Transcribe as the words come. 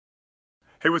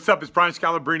Hey, what's up? It's Brian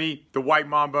Scalabrine, the White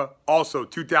Mamba, also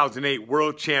 2008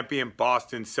 world champion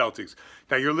Boston Celtics.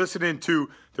 Now, you're listening to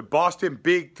the Boston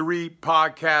Big Three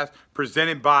podcast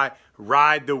presented by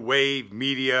Ride the Wave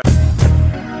Media.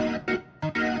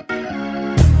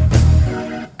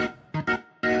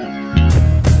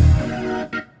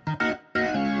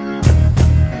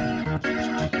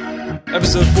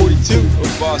 Episode 42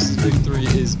 of Boston's Big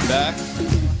Three is back.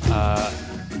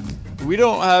 We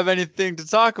don't have anything to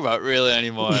talk about really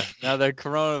anymore now that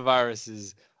coronavirus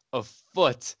is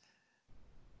afoot.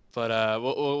 But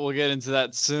we'll get into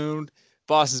that soon.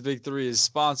 Boston's Big Three is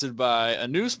sponsored by a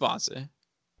new sponsor,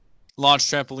 Launch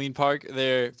Trampoline Park.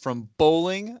 They're from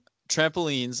bowling,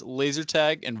 trampolines, laser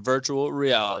tag, and virtual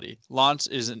reality. Launch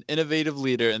is an innovative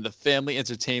leader in the family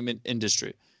entertainment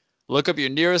industry. Look up your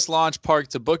nearest Launch Park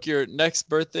to book your next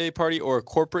birthday party or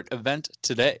corporate event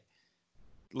today.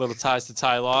 Little ties to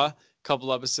Ty Law.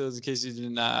 Couple episodes in case you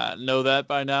didn't know that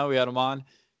by now. We had him on.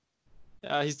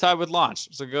 He's tied with Launch,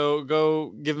 so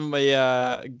go give him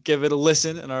give it a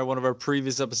listen in one of our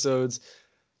previous episodes.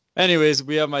 Anyways,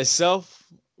 we have myself,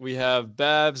 we have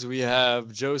Babs, we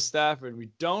have Joe Stafford. We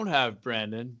don't have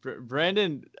Brandon.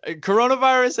 Brandon,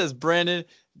 coronavirus has Brandon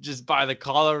just by the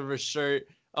collar of his shirt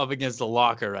up against the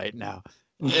locker right now.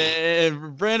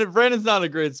 And Brandon's not in a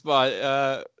great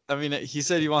spot. He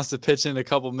said he wants to pitch in a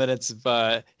couple minutes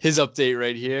of his update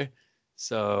right here.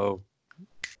 So,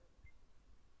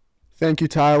 thank you,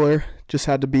 Tyler. Just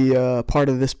had to be a part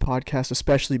of this podcast,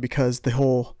 especially because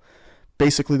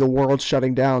basically the world's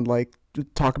shutting down. Like,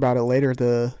 talk about it later.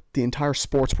 The entire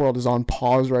sports world is on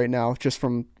pause right now, just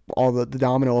from all the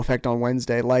domino effect on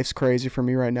Wednesday. Life's crazy for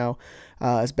me right now,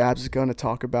 as Babs is going to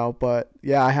talk about. But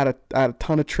yeah, I had a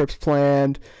ton of trips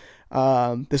planned.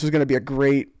 This was going to be a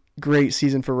great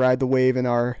season for Ride the Wave in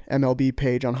our MLB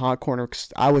page on Hot Corner,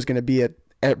 because I was going to be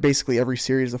at basically every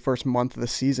series the first month of the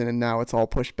season, and now it's all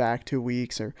pushed back 2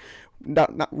 weeks, or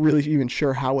not really even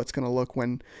sure how it's going to look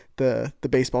when the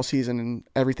baseball season and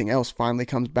everything else finally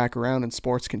comes back around and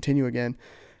sports continue again.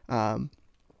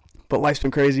 But life's been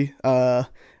crazy.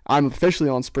 I'm officially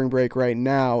on spring break right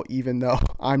now, even though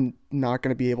I'm not going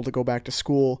to be able to go back to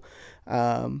school.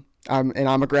 I'm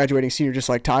a graduating senior just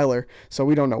like Tyler, so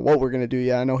we don't know what we're going to do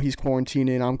yet. I know he's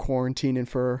quarantining, I'm quarantining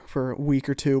for a week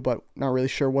or two, but not really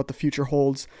sure what the future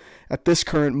holds at this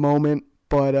current moment.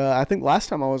 But I think last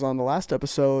time I was on the last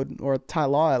episode, or Ty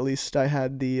Law at least, I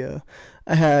had the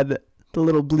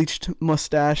little bleached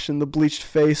mustache and the bleached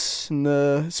face, and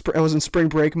I was in spring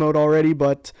break mode already,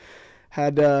 but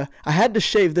I had to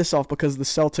shave this off because the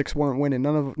Celtics weren't winning.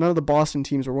 None of the Boston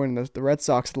teams were winning. The Red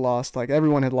Sox had lost. Like,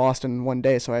 everyone had lost in one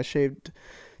day. So I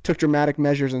took dramatic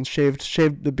measures and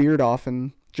shaved the beard off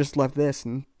and just left this.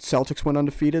 And Celtics went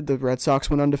undefeated. The Red Sox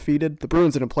went undefeated. The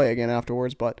Bruins didn't play again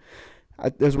afterwards, but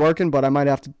it was working. But I might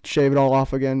have to shave it all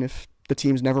off again if the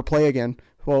teams never play again.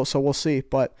 Well, so we'll see.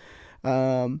 But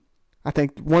I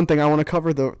think one thing I want to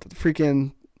cover, the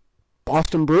freaking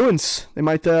Boston Bruins. They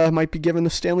might be given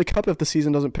the Stanley Cup if the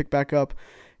season doesn't pick back up,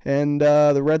 and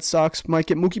the Red Sox might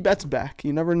get Mookie Betts back.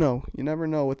 You never know. You never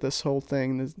know with this whole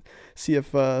thing. See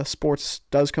if sports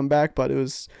does come back. But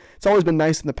it's always been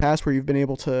nice in the past where you've been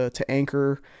able to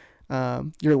anchor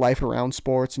your life around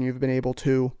sports, and you've been able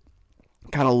to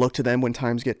kind of look to them when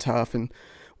times get tough and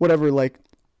whatever, like,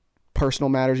 personal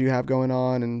matters you have going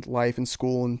on and life and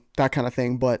school and that kind of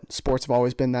thing. But sports have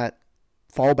always been that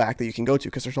fallback that you can go to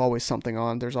because there's always something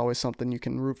on. There's always something you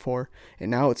can root for.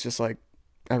 And now it's just like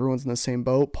everyone's in the same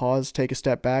boat. Pause, take a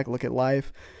step back, look at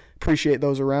life, appreciate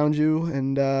those around you,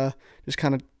 and just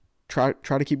kind of try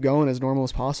to keep going as normal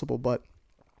as possible. But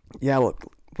yeah, look,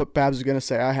 what Babs is going to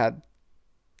say, I had a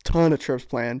ton of trips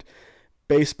planned.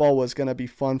 Baseball was going to be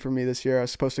fun for me this year. I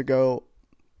was supposed to go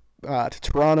to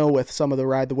Toronto with some of the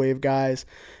Ride the Wave guys,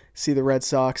 see the Red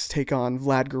Sox take on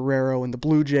Vlad Guerrero and the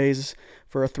Blue Jays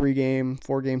for a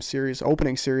 4-game series,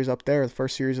 opening series up there, the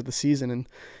first series of the season, and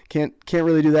can't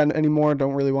really do that anymore.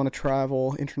 Don't really want to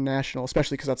travel international,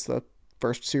 especially because that's the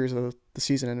first series of the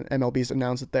season, and MLB's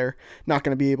announced that they're not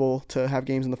going to be able to have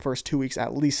games in the first 2 weeks,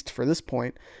 at least for this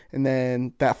point. And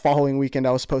then that following weekend,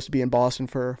 I was supposed to be in Boston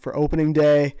for opening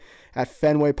day at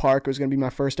Fenway Park. It was going to be my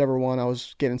first ever one. I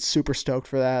was getting super stoked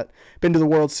for that. Been to the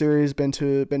World Series, been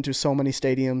to so many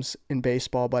stadiums in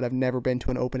baseball, but I've never been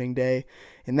to an opening day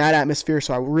in that atmosphere.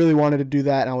 So I really wanted to do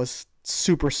that, and I was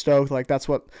super stoked. Like, that's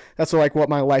what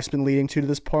my life's been leading to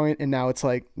this point. And now it's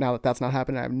like, now that that's not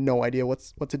happening, I have no idea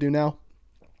what to do now.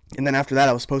 And then after that,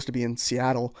 I was supposed to be in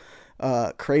Seattle.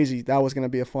 Crazy. That was going to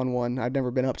be a fun one. I'd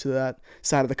never been up to that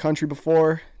side of the country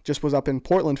before. Just was up in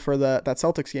Portland for that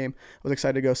Celtics game. I was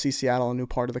excited to go see Seattle, a new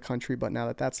part of the country. But now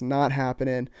that that's not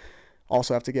happening,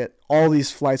 also have to get all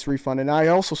these flights refunded. And I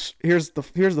also, here's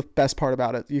the best part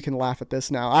about it. You can laugh at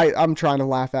this now. I'm trying to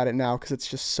laugh at it now because it's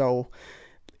just so,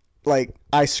 like,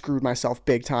 I screwed myself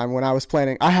big time when I was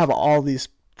planning. I have all these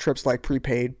trips like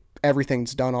prepaid.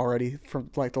 Everything's done already for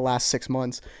like the last 6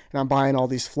 months, and I'm buying all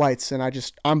these flights, and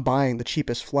I'm buying the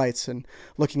cheapest flights and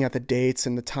looking at the dates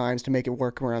and the times to make it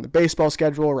work around the baseball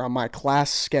schedule, around my class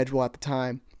schedule at the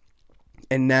time.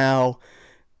 And now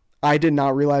I did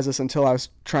not realize this until I was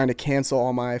trying to cancel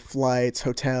all my flights,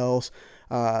 hotels,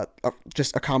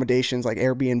 just accommodations like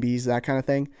Airbnbs, that kind of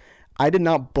thing. I did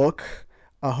not book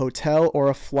a hotel or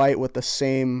a flight with the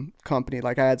same company.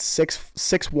 Like I had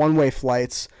six one-way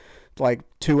flights, like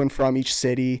to and from each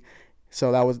city.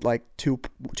 So that was like two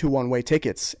one-way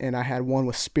tickets. And I had one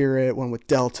with Spirit, one with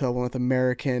Delta, one with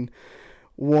American,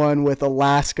 one with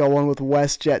Alaska, one with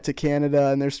WestJet to Canada.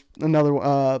 And there's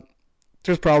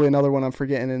probably another one I'm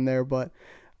forgetting in there, but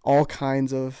all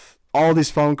these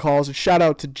phone calls. And shout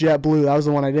out to JetBlue. That was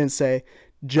the one I didn't say.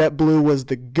 JetBlue was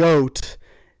the GOAT.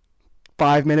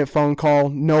 5-minute phone call,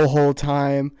 no hold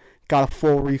time, got a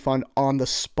full refund on the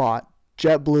spot.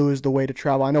 JetBlue is the way to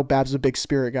travel. I know Babs is a big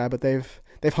Spirit guy, but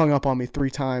they've hung up on me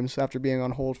 3 times after being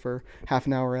on hold for half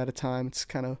an hour at a time. It's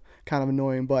kind of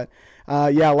annoying, but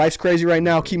yeah, life's crazy right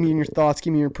now. Keep me in your thoughts,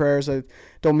 keep me in your prayers. I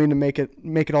don't mean to make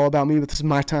it all about me, but this is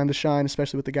my time to shine,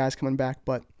 especially with the guys coming back.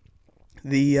 But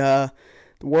the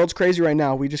world's crazy right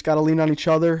now. We just got to lean on each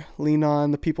other, lean on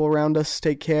the people around us,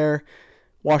 take care,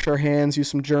 wash our hands, use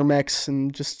some Germ-X,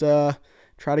 and just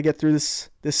try to get through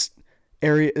this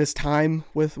time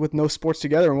with no sports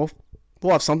together, and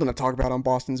we'll have something to talk about on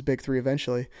Boston's Big Three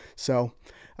eventually. So,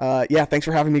 yeah, thanks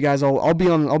for having me, guys. I'll be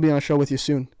on a show with you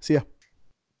soon. See ya.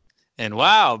 And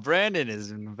wow, Brandon is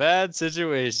in a bad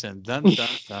situation. Dun dun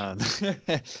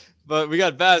dun. But we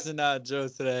got Baz and Joe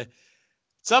today.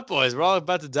 What's up, boys? We're all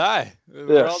about to die.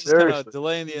 We're all just kind of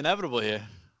delaying the inevitable here.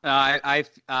 I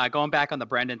going back on the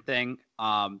Brandon thing.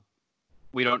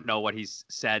 We don't know what he's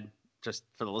said. Just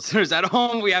for the listeners at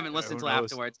home, we haven't listened till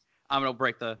afterwards. I'm gonna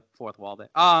break the fourth wall there.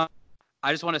 I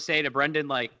just want to say to Brendan,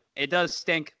 like, it does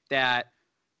stink that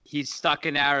he's stuck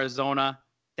in Arizona.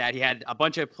 That he had a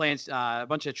bunch of plans, a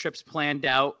bunch of trips planned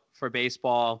out for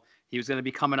baseball. He was going to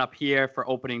be coming up here for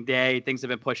opening day. Things have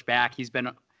been pushed back. He's been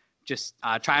just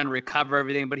trying to recover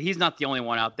everything, but he's not the only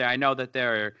one out there. I know that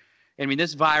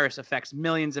this virus affects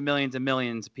millions and millions and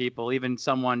millions of people. Even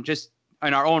someone just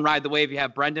in our own Ride the Wave, you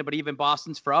have Brendan, but even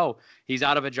Boston's Fro, he's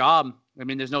out of a job. I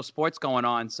mean, there's no sports going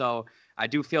on. So I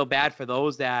do feel bad for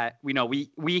those that, we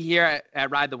here at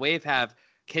Ride the Wave have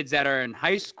kids that are in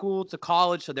high school to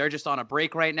college, so they're just on a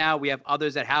break right now. We have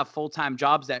others that have full-time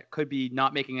jobs that could be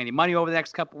not making any money over the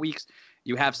next couple of weeks.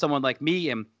 You have someone like me,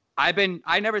 and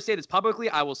I never say this publicly.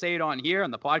 I will say it on here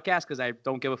on the podcast because I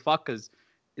don't give a fuck, because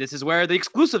this is where the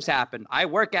exclusives happen. I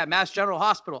work at Mass General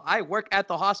Hospital. I work at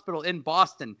the hospital in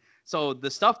Boston. So the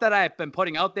stuff that I've been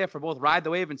putting out there for both Ride the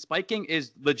Wave and Spiking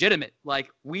is legitimate.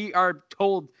 Like, we are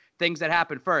told things that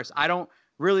happen first. I don't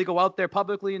really go out there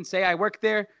publicly and say I work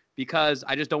there, because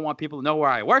I just don't want people to know where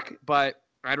I work, but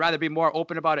I'd rather be more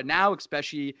open about it now,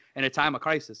 especially in a time of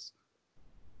crisis.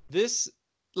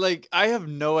 I have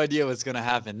no idea what's going to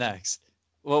happen next.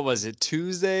 What was it,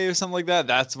 Tuesday or something like that?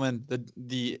 That's when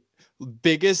the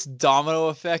biggest domino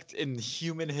effect in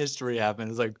human history happened.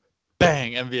 It's like,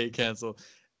 bang, NBA canceled,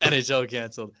 NHL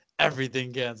canceled,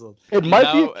 everything canceled. And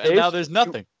now there's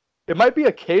nothing. It might be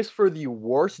a case for the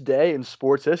worst day in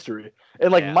sports history.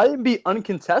 And, might it be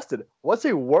uncontested? What's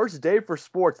a worse day for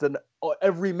sports than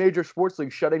every major sports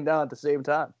league shutting down at the same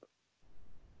time?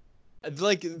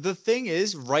 Like, the thing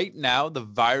is, right now, the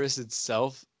virus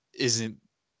itself isn't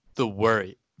the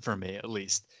worry for me, at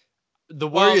least. The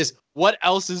worry is what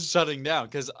else is shutting down?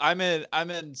 Because I'm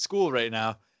in school right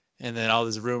now, and then all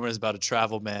these rumors about a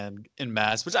travel ban in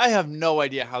Mass, which I have no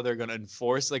idea how they're going to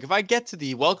enforce. Like, if I get to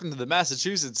the "Welcome to the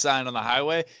Massachusetts" sign on the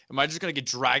highway, am I just going to get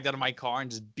dragged out of my car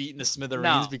and just beaten to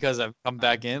smithereens because I've come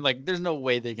back in? Like, there's no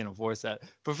way they can enforce that.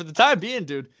 But for the time being,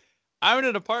 dude, I'm in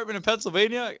an apartment in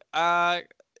Pennsylvania. I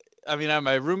have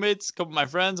my roommates, a couple of my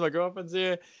friends, my girlfriend's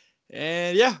here.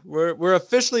 And yeah, we're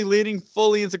officially leading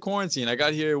fully into quarantine. I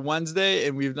got here Wednesday,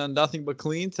 and we've done nothing but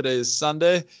clean. Today is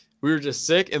Sunday. We were just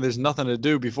sick, and there's nothing to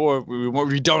do before.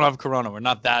 We don't have corona. We're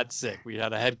not that sick. We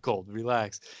had a head cold.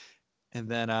 Relax. And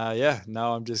then,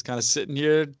 now I'm just kind of sitting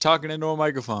here talking into a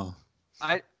microphone.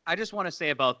 I just want to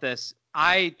say about this,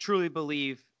 I truly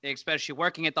believe, especially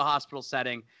working at the hospital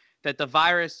setting, that the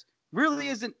virus really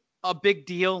isn't a big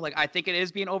deal. Like, I think it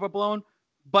is being overblown.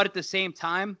 But at the same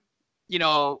time,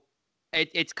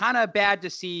 it's kind of bad to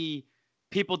see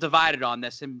people divided on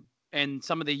this. And and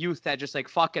some of the youth that just like,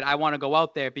 fuck it, I want to go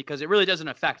out there, because it really doesn't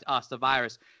affect us, the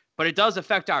virus, but it does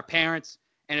affect our parents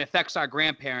and it affects our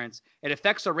grandparents. It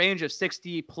affects a range of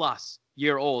 60 plus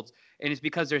year olds. And it's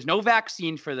because there's no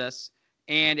vaccine for this.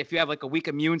 And if you have like a weak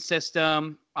immune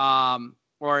system,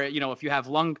 or, you know, if you have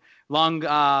lung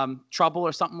trouble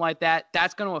or something like that,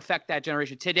 that's going to affect that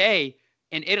generation. Today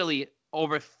in Italy,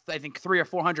 over, I think 300 or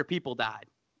 400 people died.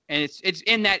 And it's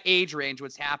in that age range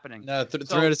what's happening. No,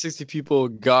 360 people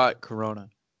got corona.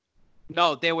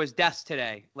 No, there was deaths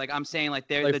today. Like I'm saying, like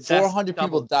like the 400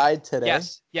 people died today.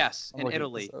 Yes, in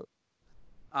Italy.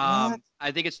 I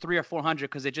think it's 300 or 400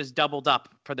 because it just doubled up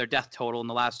for their death total in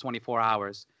the last 24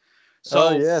 hours. So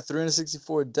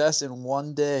 364 deaths in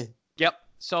one day. Yep.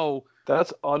 So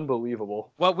that's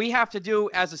unbelievable. What we have to do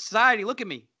as a society, look at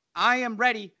me. I am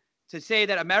ready to say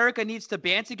that America needs to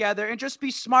band together and just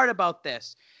be smart about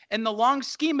this. In the long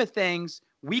scheme of things,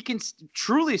 we can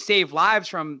truly save lives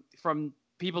from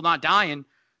people not dying,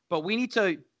 but we need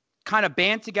to kind of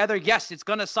band together. Yes, it's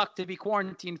going to suck to be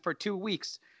quarantined for 2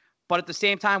 weeks, but at the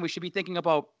same time, we should be thinking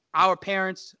about our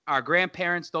parents, our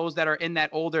grandparents, those that are in that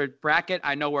older bracket.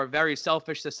 I know we're a very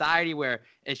selfish society where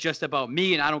it's just about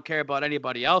me and I don't care about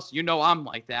anybody else. You know, I'm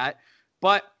like that,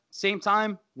 but same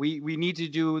time, we need to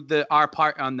do our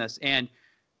part on this. And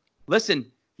listen,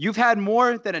 you've had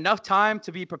more than enough time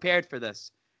to be prepared for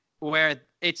this, where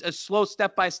it's a slow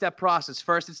step-by-step process.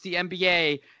 First, it's the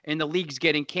NBA and the leagues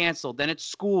getting canceled. Then it's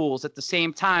schools at the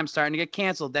same time starting to get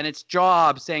canceled. Then it's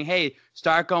jobs saying, hey,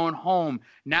 start going home.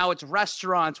 Now it's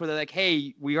restaurants where they're like,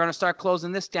 hey, we're going to start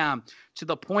closing this down, to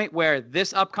the point where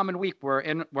this upcoming week,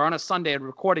 we're on a Sunday and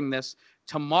recording this.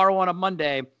 Tomorrow on a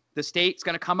Monday, the state's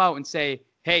going to come out and say,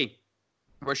 hey,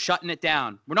 we're shutting it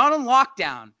down. We're not on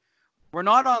lockdown.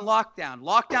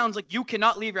 Lockdown's like you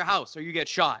cannot leave your house or you get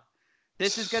shot.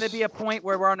 This is going to be a point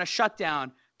where we're on a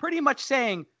shutdown, pretty much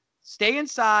saying stay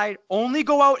inside, only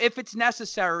go out if it's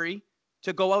necessary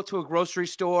to go out to a grocery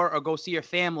store or go see your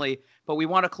family. But we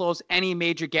want to close any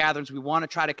major gatherings. We want to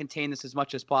try to contain this as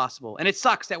much as possible. And it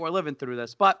sucks that we're living through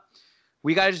this, but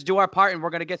we got to just do our part and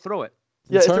we're going to get through it.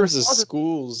 In terms of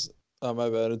schools, my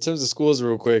bad. In terms of schools,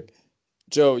 real quick,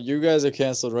 Joe, you guys are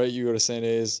canceled, right? You go to St.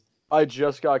 A's. I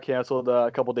just got canceled a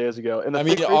couple days ago. And I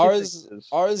mean, ours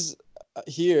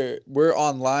here, we're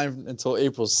online until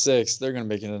April 6th. They're going to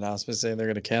make an announcement saying they're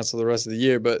going to cancel the rest of the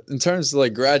year. But in terms of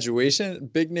like graduation,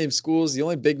 big name schools, the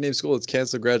only big name school that's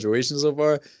canceled graduation so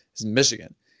far is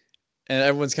Michigan. And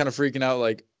everyone's kind of freaking out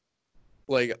like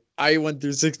I went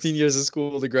through 16 years of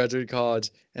school to graduate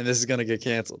college and this is going to get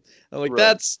canceled. I'm like,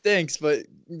 that stinks. But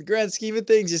in the grand scheme of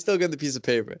things, you still get the piece of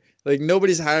paper. Like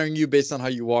nobody's hiring you based on how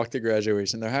you walk to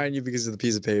graduation. They're hiring you because of the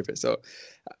piece of paper. So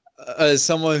as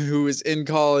someone who is in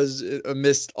college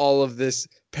amidst all of this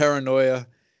paranoia,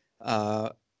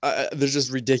 there's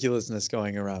just ridiculousness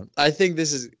going around. I think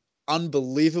this is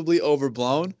unbelievably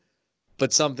overblown,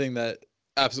 but something that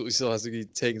absolutely still has to be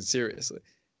taken seriously.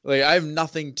 Like I have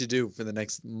nothing to do for the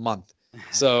next month.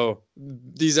 So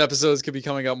these episodes could be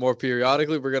coming out more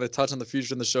periodically. We're going to touch on the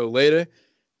future in the show later.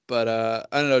 But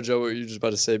I don't know, Joe, what were you just about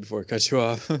to say before I cut you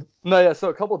off? No, yeah. So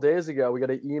a couple of days ago, we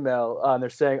got an email, and they're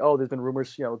saying, "Oh, there's been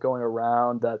rumors, going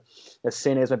around that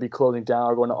St. A's might be closing down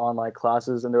or going to online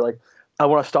classes." And they're like, "I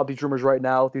want to stop these rumors right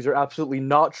now. These are absolutely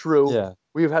not true. Yeah.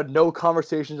 We have had no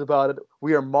conversations about it.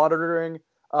 We are monitoring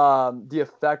the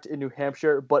effect in New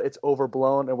Hampshire, but it's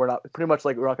overblown, and we're not going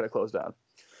to close down."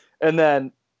 And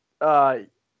then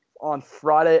on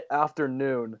Friday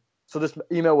afternoon. So this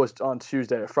email was on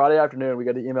Tuesday. Friday afternoon, we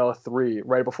got the email at 3,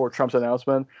 right before Trump's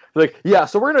announcement. They're like, yeah,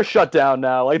 so we're gonna shut down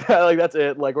now. Like that, like that's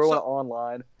it. Like we're going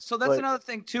online. So that's another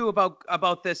thing too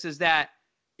about this is that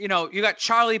you got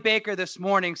Charlie Baker this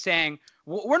morning saying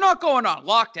we're not going on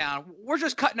lockdown. We're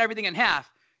just cutting everything in half.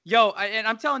 And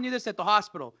I'm telling you this at the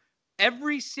hospital.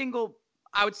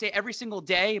 I would say every single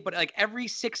day, but like every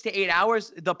 6 to 8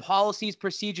 hours, the policies,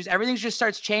 procedures, everything just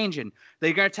starts changing.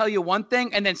 They're going to tell you one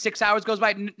thing and then 6 hours goes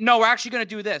by. No, we're actually going to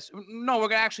do this. No, we're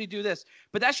going to actually do this.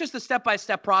 But that's just the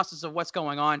step-by-step process of what's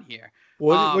going on here.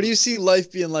 What do you see life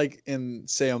being like in,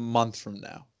 say, a month from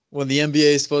now? When the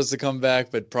NBA is supposed to come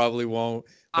back, but probably won't.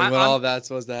 When all that's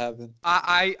supposed to happen?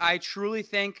 I truly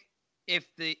think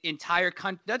if the entire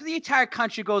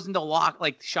country goes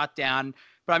into shutdown,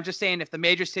 but I'm just saying if the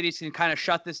major cities can kind of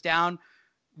shut this down,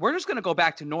 we're just going to go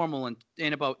back to normal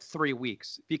in about 3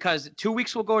 weeks, because 2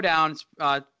 weeks will go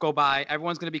by.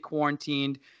 Everyone's going to be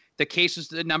quarantined.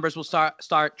 The numbers will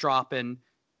start dropping.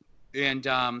 And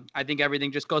I think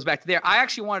everything just goes back to there. I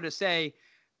actually wanted to say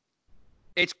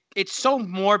it's so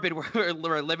morbid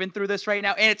we're living through this right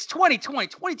now. And it's 2020.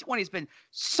 2020 has been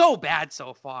so bad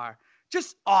so far.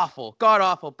 Just awful. God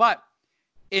awful. But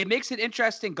it makes it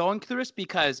interesting going through this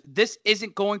because this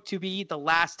isn't going to be the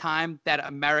last time that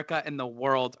America and the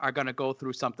world are going to go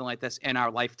through something like this in our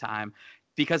lifetime.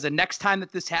 Because the next time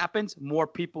that this happens, more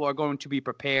people are going to be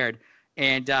prepared.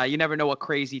 And you never know what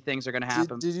crazy things are going to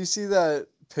happen. Did you see that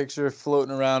picture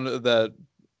floating around that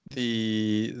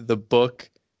the book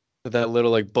with that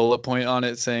little like bullet point on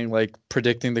it saying like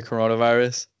predicting the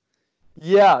coronavirus?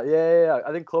 Yeah.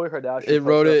 I think Khloe Kardashian. It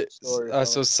wrote it.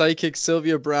 So psychic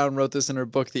Sylvia Brown wrote this in her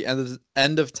book, The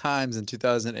End of Times, in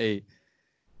 2008.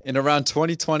 In around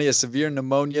 2020, a severe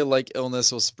pneumonia-like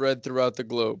illness will spread throughout the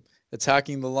globe,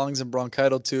 attacking the lungs and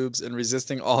bronchial tubes and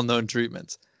resisting all known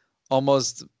treatments.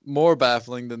 Almost more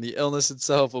baffling than the illness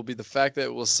itself will be the fact that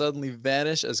it will suddenly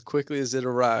vanish as quickly as it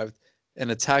arrived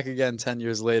and attack again 10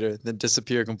 years later, then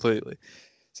disappear completely.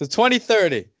 So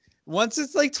 2030. Once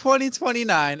it's like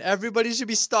 2029, everybody should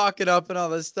be stocking up and all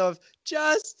this stuff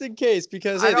just in case.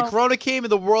 Because hey, the corona came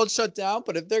and the world shut down.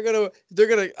 But if they're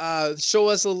gonna show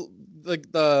us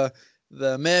like the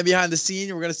man behind the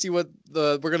scene, we're gonna see we're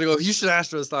gonna go Houston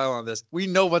Astros style on this. We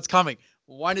know what's coming.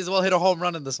 Might as well hit a home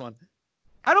run in this one.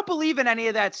 I don't believe in any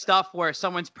of that stuff where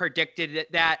someone's predicted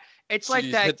that. It's like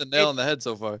that. Hit the nail on the head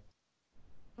so far.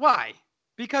 Why?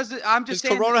 Because I'm just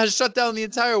saying. Corona has shut down the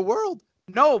entire world.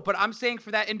 No, but I'm saying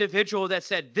for that individual that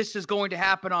said this is going to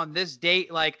happen on this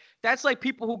date, like that's like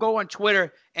people who go on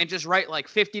Twitter and just write like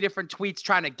 50 different tweets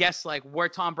trying to guess like where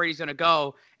Tom Brady's going to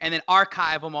go and then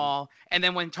archive them all. And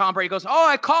then when Tom Brady goes, oh,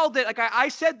 I called it. Like I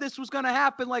said this was going to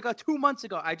happen like 2 months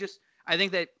ago. I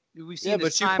think that we've seen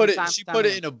this time. Yeah, but she put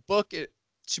it in a book.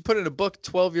 She put it in a book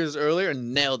 12 years earlier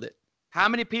and nailed it. How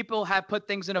many people have put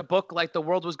things in a book like the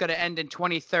world was going to end in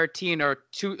 2013 or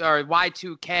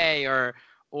Y2K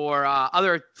or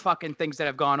other fucking things that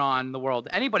have gone on in the world?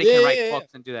 Anybody can write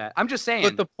books and do that. I'm just saying.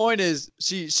 But the point is,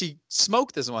 she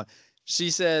smoked this one. She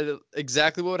said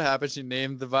exactly what would happen. She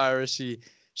named the virus.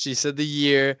 She said the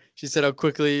year. She said how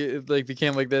quickly it like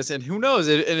became like this. And who knows?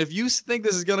 And if you think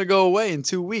this is gonna go away in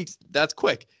 2 weeks, that's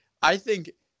quick. I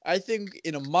think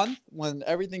in a month when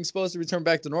everything's supposed to return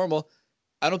back to normal,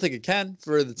 I don't think it can.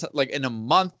 Like in a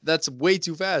month, that's way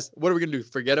too fast. What are we gonna do?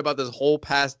 Forget about this whole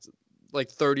past like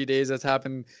 30 days that's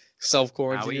happened,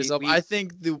 self-quarantine yourself. I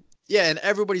think and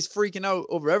everybody's freaking out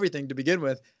over everything to begin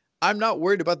with. I'm not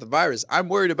worried about the virus. I'm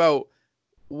worried about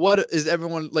what is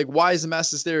everyone like, why is the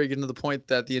mass hysteria getting to the point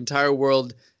that the entire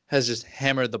world has just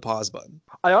hammered the pause button?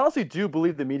 I honestly do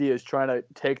believe the media is trying to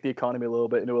take the economy a little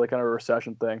bit into like kind of a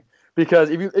recession thing. Because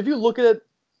if you look at it,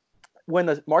 when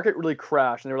the market really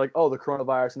crashed and they were like, oh, the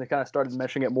coronavirus, and they kind of started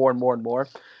mentioning it more and more and more.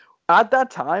 At that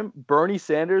time, Bernie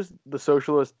Sanders, the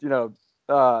socialist,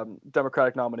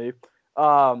 Democratic nominee,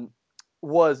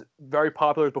 was very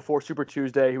popular before Super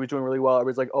Tuesday. He was doing really well.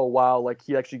 Everybody's like, oh, wow, like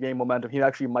he actually gained momentum. He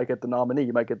actually might get the nominee.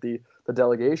 He might get the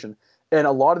delegation. And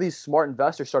a lot of these smart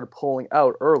investors started pulling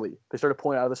out early. They started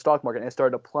pulling out of the stock market and it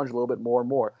started to plunge a little bit more and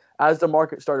more. As the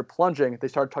market started plunging, they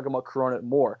started talking about Corona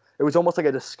more. It was almost like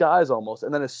a disguise almost.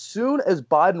 And then as soon as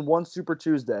Biden won Super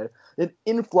Tuesday, an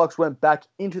influx went back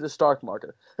into the stock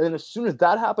market. And then as soon as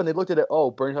that happened, they looked at it,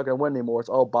 oh, Bernie's not going to win anymore. It's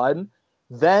all Biden.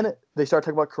 Then they started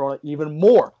talking about Corona even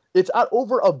more. It's at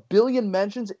over 1 billion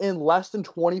mentions in less than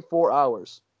 24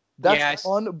 hours. That's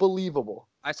unbelievable.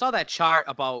 I saw that chart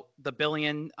about the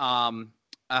billion, how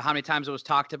many times it was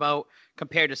talked about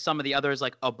compared to some of the others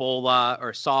like Ebola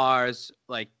or SARS,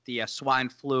 like the swine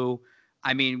flu.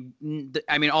 I mean,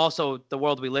 also the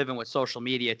world we live in with social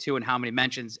media too, and how many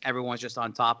mentions everyone's just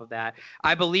on top of that.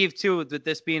 I believe too that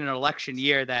this being an election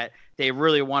year, that they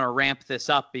really want to ramp this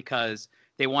up because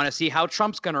they want to see how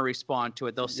Trump's going to respond to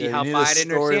it. They'll see how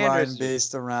Biden or Sanders.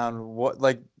 Based around what,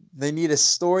 like, they need a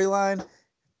storyline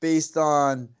based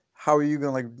on how are you going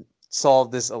to like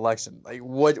solve this election? Like,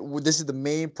 what this is the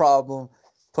main problem.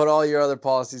 Put all your other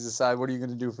policies aside. What are you going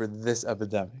to do for this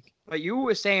epidemic? But you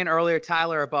were saying earlier,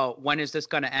 Tyler, about when is this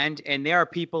going to end? And there are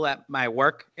people at my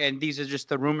work, and these are just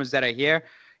the rumors that I hear.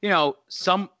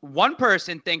 One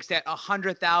person thinks that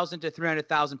 100,000 to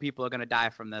 300,000 people are going to die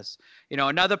from this.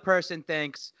 Another person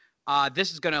thinks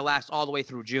this is going to last all the way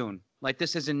through June. Like,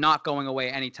 this is not going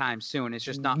away anytime soon. It's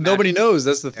just not. Nobody knows.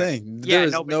 That's the thing. Yeah,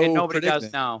 nobody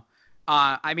does know.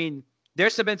 I mean,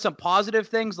 there's been some positive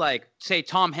things, like, say,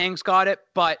 Tom Hanks got it,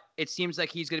 but it seems like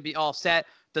he's going to be all set.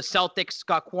 The Celtics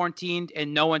got quarantined,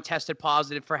 and no one tested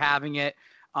positive for having it.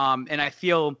 And I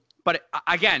feel, but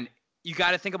again, you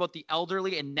got to think about the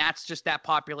elderly, and that's just that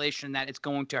population that it's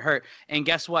going to hurt. And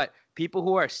guess what? People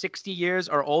who are 60 years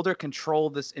or older control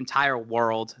this entire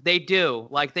world. They do.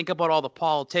 Like, think about all the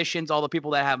politicians, all the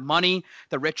people that have money,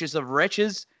 the richest of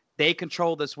riches. They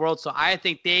control this world. So I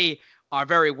think they are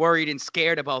very worried and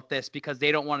scared about this because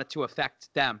they don't want it to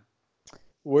affect them.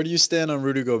 Where do you stand on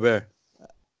Rudy Gobert?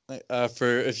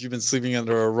 For if you've been sleeping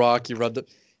under a rock, he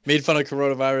made fun of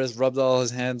coronavirus, rubbed all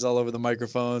his hands all over the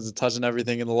microphones and touching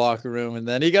everything in the locker room, and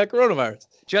then he got coronavirus.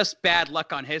 Just bad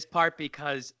luck on his part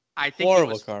because I think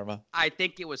horrible karma. I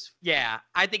think it's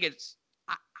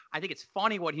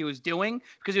funny what he was doing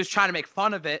because he was trying to make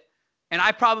fun of it. And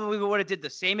I probably would have did the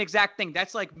same exact thing.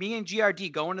 That's like me and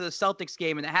GRD going to the Celtics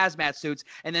game in the hazmat suits,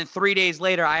 and then 3 days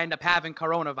later I end up having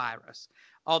coronavirus.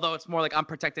 Although it's more like I'm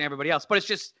protecting everybody else. But it's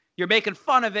just you're making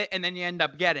fun of it, and then you end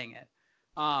up getting it.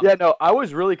 Yeah, no, I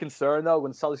was really concerned, though,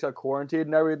 when Celtics got quarantined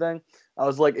and everything. I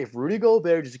was like, if Rudy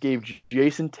Gobert just gave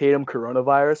Jason Tatum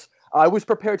coronavirus, I was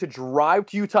prepared to drive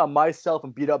to Utah myself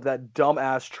and beat up that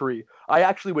dumb-ass tree. I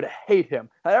actually would hate him.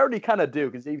 I already kind of do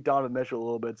because he Donovan Mitchell a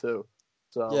little bit, too.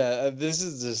 So yeah, this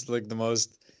is just like the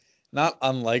most not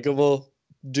unlikable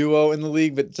duo in the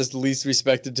league, but just the least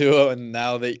respected duo. And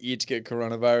now they each get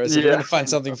coronavirus. If you're gonna find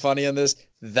something funny in this,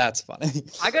 that's funny.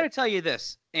 I gotta tell you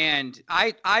this, and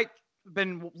I've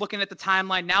been looking at the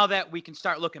timeline now that we can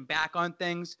start looking back on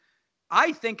things.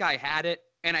 I think I had it,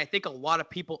 and I think a lot of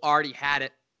people already had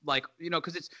it. Like,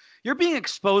 because you're being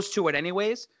exposed to it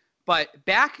anyways. But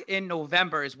back in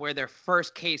November is where their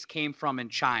first case came from in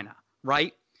China,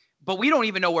 right? But we don't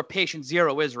even know where patient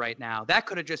 0 is right now. That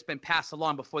could have just been passed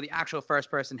along before the actual first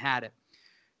person had it.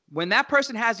 When that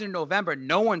person has it in November,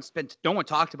 no one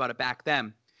talked about it back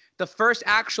then. The first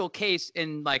actual case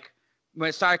when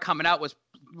it started coming out was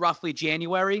roughly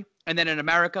January, and then in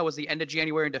America was the end of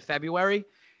January into February.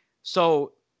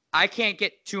 So I can't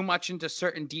get too much into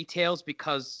certain details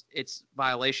because it's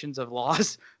violations of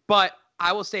laws. But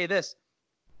I will say this.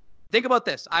 Think about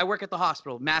this. I work at the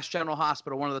hospital, Mass General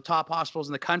Hospital, one of the top hospitals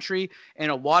in the country,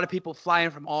 and a lot of people fly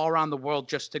in from all around the world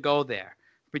just to go there,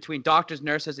 between doctors,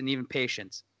 nurses, and even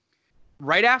patients.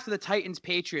 Right after the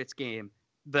Titans-Patriots game,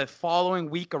 the following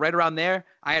week or right around there,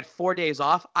 I had 4 days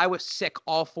off. I was sick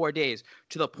all 4 days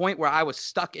to the point where I was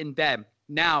stuck in bed.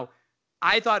 Now,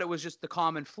 I thought it was just the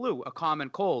common flu, a common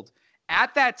cold.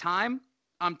 At that time,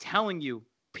 I'm telling you,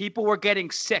 people were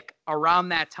getting sick around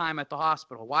that time at the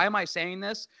hospital. Why am I saying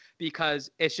this?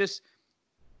 Because it's just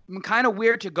kind of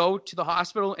weird to go to the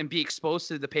hospital and be exposed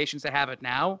to the patients that have it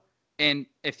now. And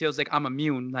it feels like I'm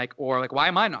immune, or why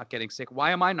am I not getting sick?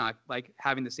 Why am I not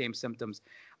having the same symptoms?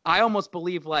 I almost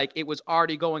believe it was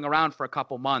already going around for a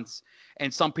couple months,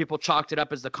 and some people chalked it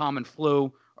up as the common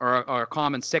flu or a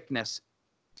common sickness.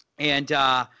 And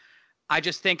I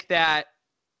just think that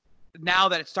now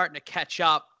that it's starting to catch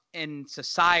up in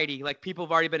society, people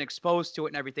have already been exposed to it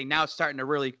and everything. Now it's starting to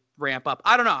really ramp up.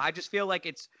 I don't know. I just feel like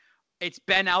it's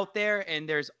been out there and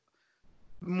there's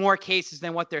more cases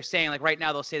than what they're saying. Right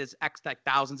now they'll say there's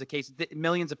thousands of cases.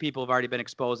 Millions of people have already been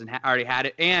exposed and already had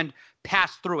it and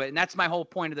passed through it. And that's my whole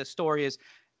point of the story is,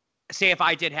 say if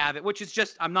I did have it, which is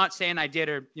just, I'm not saying I did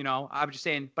I'm just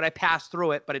saying, but I passed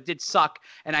through it, but it did suck.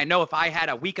 And I know if I had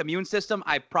a weak immune system,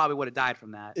 I probably would have died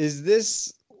from that. Is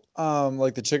this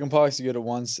like the chicken pox, you get it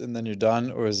once and then you're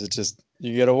done? Or is it just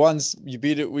you get it once, you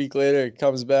beat it a week later, it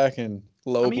comes back and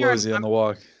blows you on the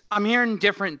walk? I'm hearing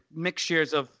different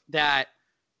mixtures of that.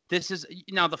 This is,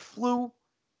 the flu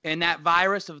and that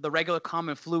virus of the regular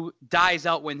common flu dies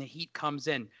out when the heat comes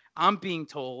in. I'm being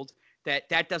told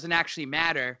that doesn't actually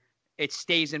matter. It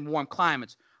stays in warm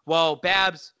climates. Well,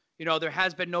 Babs, there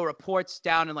has been no reports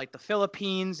down in the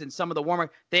Philippines and some of the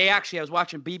warmer. I was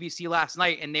watching BBC last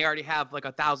night and they already have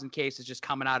 1,000 cases just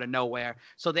coming out of nowhere.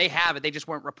 So they have it. They just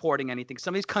weren't reporting anything.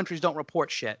 Some of these countries don't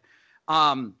report shit.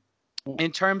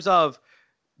 In terms of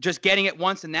just getting it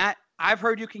once and that, I've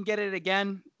heard you can get it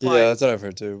again. Yeah, that's what I've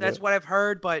heard too. That's what I've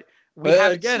heard, but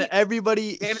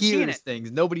everybody hears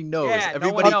things. Nobody knows. Yeah,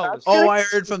 everybody knows. Oh, I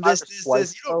heard from this. You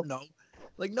don't know.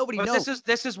 Nobody knows.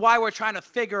 This is why we're trying to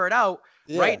figure it out.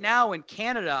 Yeah. Right now in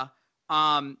Canada,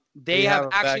 they have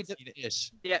actually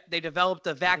they developed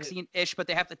a vaccine-ish, but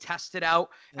they have to test it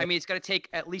out. Yeah. I mean, it's going to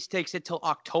takes it till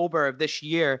October of this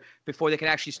year before they can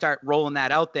actually start rolling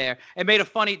that out there. They made a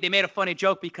funny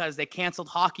joke because they canceled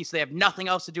hockey, so they have nothing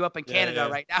else to do up in Canada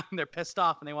right now, and they're pissed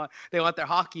off and they want their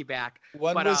hocky back.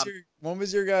 When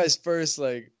was your guys' first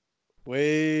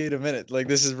wait a minute,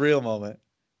 this is real moment?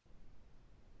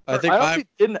 I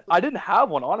didn't have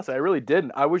one, honestly. I really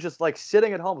didn't. I was just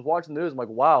sitting at home watching the news. I'm like,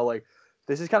 wow,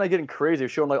 this is kind of getting crazy.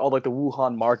 Showing all the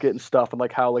Wuhan market and stuff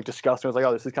and how disgusting. I was like,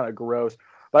 oh, this is kind of gross.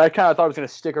 But I kind of thought it was going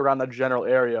to stick around that general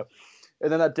area.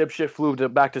 And then that dipshit flew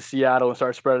back to Seattle and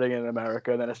started spreading in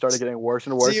America. And then it started getting worse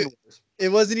and worse and worse. It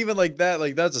wasn't even like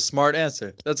that. That's a smart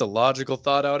answer. That's a logical,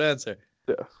 thought out answer.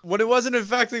 Yeah. When it wasn't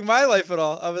affecting my life at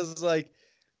all, I was like,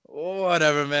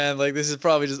 whatever, man. Like, this is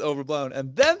probably just overblown.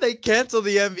 And then they cancel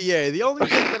the NBA. The only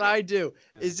thing that I do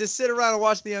is just sit around and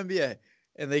watch the NBA.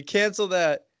 And they cancel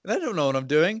that. And I don't know what I'm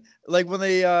doing. Like when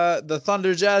they, the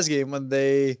Thunder Jazz game, when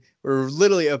they were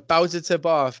literally about to tip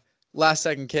off, last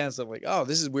second cancel. I'm like, oh,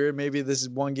 this is weird. Maybe this is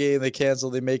one game they cancel,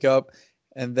 they make up.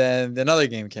 And then another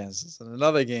game cancels. And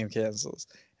another game cancels.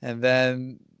 And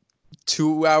then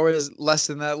 2 hours less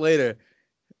than that later,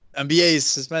 NBA is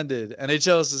suspended.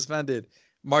 NHL is suspended.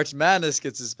 March Madness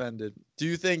gets suspended. Do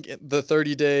you think the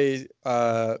 30-day,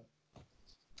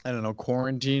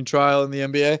 quarantine trial in the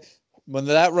NBA, when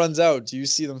that runs out, do you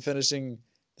see them finishing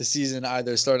the season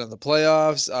either starting the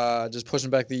playoffs, just pushing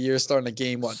back the year, starting a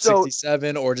game,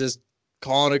 67, or just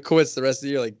calling it quits the rest of the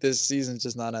year? Like, this season's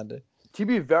just not ending. To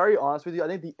be very honest with you, I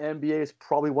think the NBA is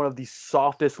probably one of the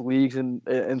softest leagues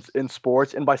in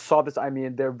sports. And by softest, I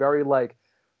mean they're very, like,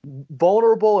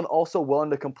 vulnerable and also willing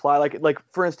to comply. Like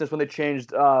for instance, when they changed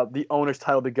the owner's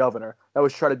title to governor, that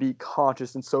was trying to be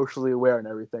conscious and socially aware and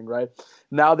everything, right?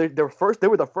 Now they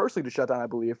were the first league to shut down, I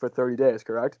believe, for 30 days,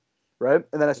 correct? Right?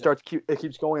 And then it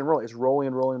keeps going and rolling. It's rolling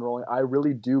and rolling and rolling. I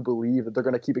really do believe that they're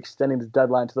going to keep extending this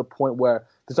deadline to the point where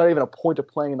there's not even a point of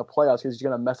playing in the playoffs because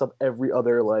you're going to mess up every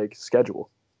other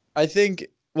schedule. I think,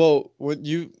 well, when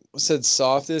you said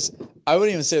softest, I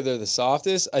wouldn't even say they're the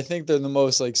softest. I think they're the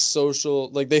most social,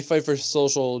 they fight for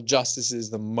social justices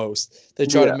the most. They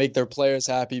try to make their players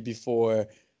happy before,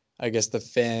 I guess, the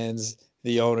fans,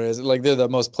 the owners. They're the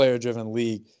most player-driven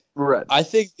league. Right. I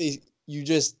think the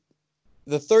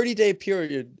 30-day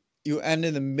period, you end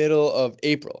in the middle of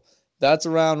April. That's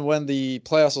around when the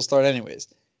playoffs will start anyways.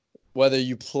 Whether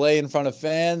you play in front of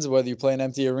fans, whether you play in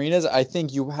empty arenas, I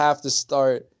think you have to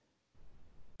start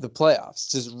the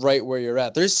playoffs just right where you're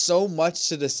at. There's so much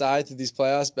to decide through these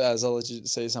playoffs, but I'll let you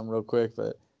say something real quick,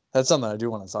 but that's something I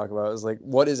do want to talk about is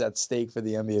what is at stake for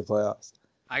the NBA playoffs?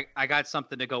 I got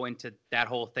something to go into that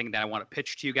whole thing that I want to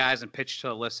pitch to you guys and pitch to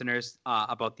the listeners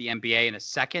about the NBA in a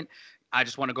second. I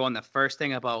just want to go on the first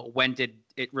thing about when did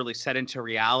it really set into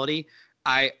reality.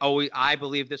 I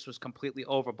believe this was completely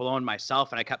overblown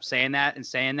myself, and I kept saying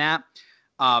that.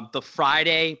 The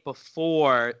Friday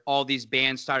before all these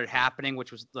bans started happening,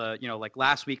 which was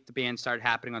last week, the bans started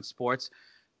happening on sports.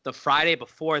 The Friday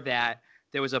before that,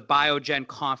 there was a Biogen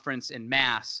conference in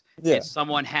Mass, and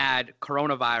someone had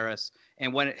coronavirus.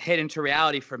 And when it hit into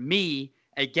reality for me,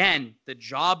 again, the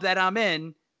job that I'm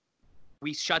in,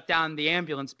 we shut down the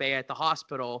ambulance bay at the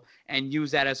hospital and use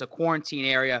that as a quarantine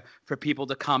area for people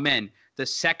to come in. The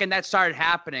second that started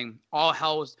happening, all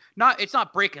hell was it's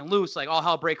not breaking loose, all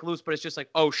hell break loose, but it's just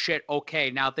oh shit,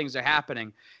 okay, now things are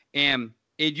happening. And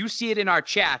you see it in our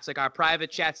chats, our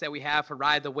private chats that we have for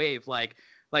Ride the Wave, like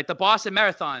the Boston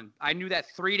Marathon. I knew that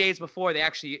 3 days before they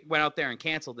actually went out there and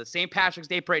canceled it. St. Patrick's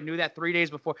Day Parade, knew that 3 days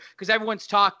before, because everyone's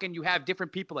talking. You have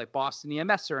different people like Boston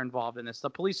EMS are involved in this. The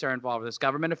police are involved in this,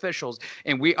 government officials.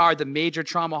 And we are the major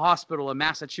trauma hospital in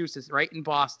Massachusetts, right in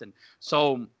Boston.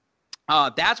 So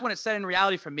that's when it set in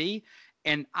reality for me.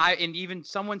 And even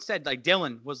someone said,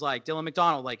 Dylan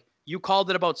McDonald, you called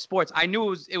it about sports. I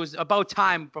knew it was about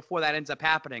time before that ends up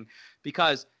happening,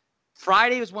 because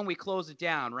Friday was when we closed it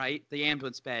down, right? The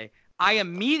ambulance bay. I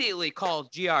immediately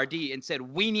called GRD and said,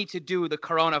 we need to do the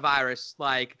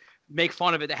coronavirus, make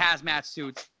fun of it, the hazmat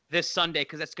suits this Sunday,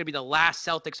 because that's going to be the last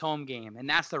Celtics home game. And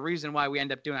that's the reason why we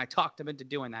end up doing it. I talked them into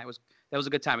doing that. That was a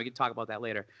good time. We can talk about that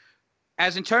later.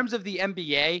 As in terms of the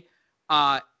NBA,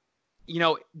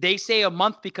 they say a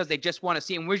month because they just want to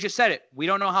see, and we just said it, we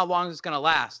don't know how long it's going to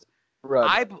last.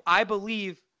 Right. I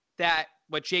believe that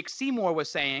what Jake Seymour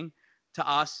was saying to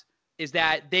us is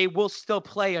that they will still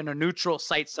play on a neutral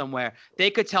site somewhere. They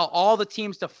could tell all the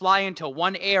teams to fly into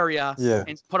one area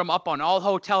and put them up on all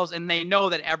hotels, and they know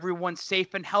that everyone's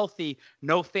safe and healthy.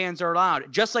 No fans are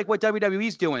allowed. Just like what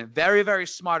WWE's doing. Very, very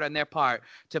smart on their part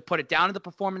to put it down at the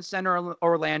Performance Center in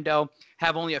Orlando,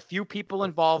 have only a few people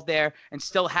involved there, and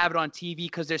still have it on TV,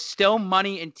 because there's still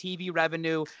money in TV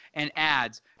revenue and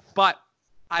ads. But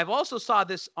I've also saw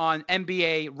this on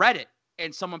NBA Reddit,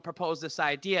 and someone proposed this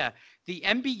idea. The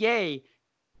NBA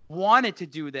wanted to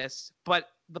do this, but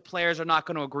the players are not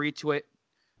going to agree to it.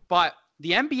 But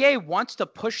the NBA wants to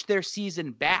push their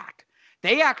season back.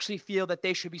 They actually feel that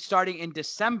they should be starting in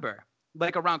December,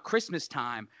 around Christmas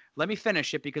time. Let me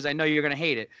finish it because I know you're going to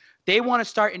hate it. They want to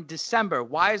start in December.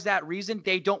 Why is that reason?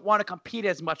 They don't want to compete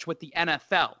as much with the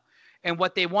NFL. And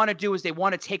what they want to do is they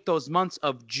want to take those months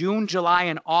of June, July,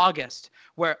 and August,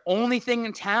 where only thing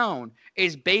in town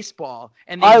is baseball.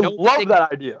 And I love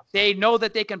that idea. They know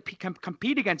that they can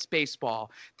compete against baseball.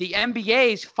 The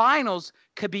NBA's finals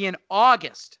could be in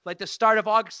August, the start of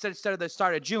August instead of the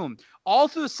start of June. All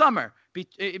through the summer,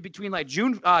 between like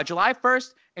July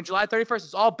 1st and July 31st.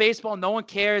 It's all baseball. No one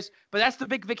cares. But that's the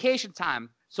big vacation time.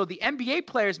 So the NBA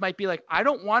players might be like, I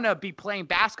don't want to be playing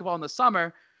basketball in the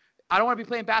summer. I don't want to be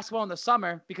playing basketball in the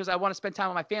summer because I want to spend time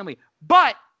with my family.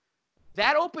 But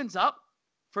that opens up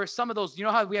for some of those. You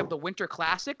know how we have the winter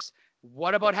classics?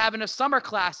 What about having a summer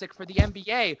classic for the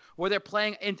NBA where they're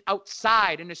playing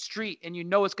outside in the street and you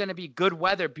know it's going to be good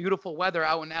weather, beautiful weather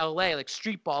out in LA, like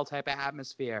street ball type of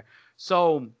atmosphere.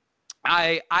 So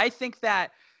I think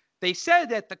that they said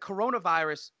that the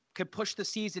coronavirus could push the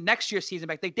season, next year's season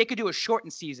back. They could do a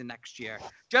shortened season next year,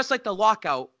 just like the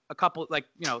lockout a couple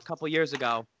years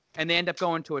ago. And they end up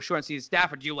going to a short season.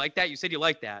 Stafford, do you like that? You said you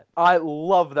like that. I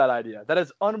love that idea. That is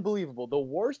unbelievable. The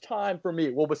worst time for me,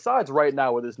 well, besides right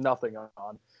now where there's nothing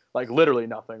on, like literally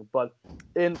nothing, but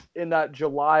in that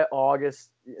July,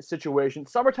 August situation,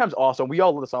 summertime's awesome. We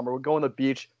all love the summer. We're going to the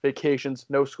beach, vacations,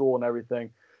 no school and everything.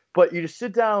 But you just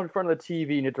sit down in front of the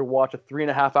TV and you have to watch a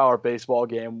 3.5-hour baseball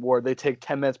game where they take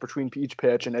 10 minutes between each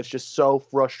pitch, and it's just so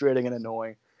frustrating and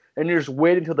annoying. And you're just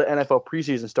waiting until the NFL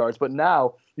preseason starts. But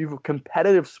now you have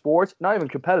competitive sports, not even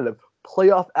competitive,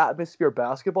 playoff atmosphere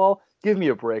basketball. Give me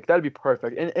a break. That'd be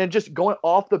perfect. And just going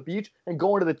off the beach and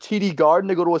going to the TD Garden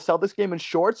to go to a Celtics game in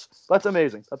shorts, that's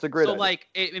amazing. That's a great idea. So, like,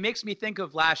 it makes me think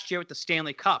of last year with the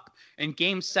Stanley Cup in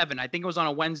Game 7. I think it was on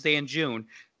a Wednesday in June.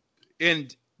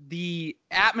 And the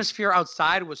atmosphere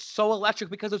outside was so electric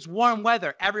because it's warm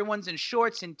weather. Everyone's in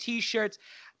shorts and T-shirts.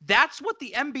 That's what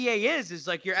the NBA is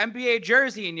like your NBA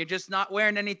jersey and you're just not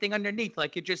wearing anything underneath.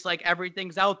 Like you're just like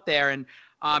everything's out there and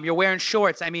you're wearing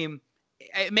shorts. I mean,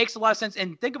 it makes a lot of sense.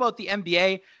 And think about the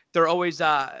NBA. They're always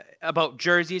about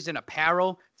jerseys and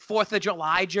apparel. 4th of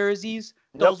July jerseys.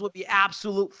 Those would be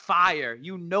absolute fire.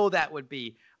 You know that would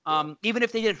be. Even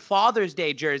if they did Father's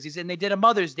Day jerseys and they did a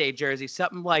Mother's Day jersey,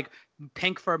 something like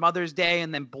pink for Mother's Day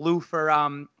and then blue for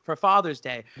Father's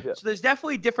Day. Yeah. So there's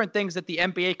definitely different things that the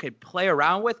NBA could play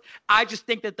around with. I just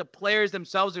think that the players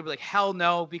themselves would be like, hell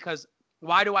no, because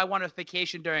why do I want a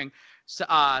vacation during,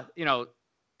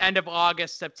 end of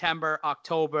August, September,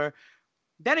 October?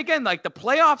 Then again, like the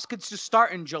playoffs could just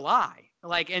start in July,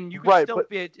 and you could still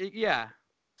be, yeah.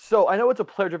 So I know it's a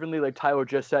player-driven league, like Tyler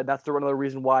just said. And that's another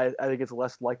reason why I think it's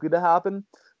less likely to happen.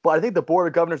 But I think the board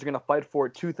of governors are going to fight for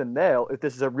it tooth and nail if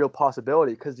this is a real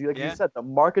possibility. Because, you said, the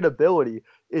marketability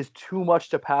is too much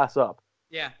to pass up.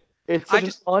 Yeah, it's such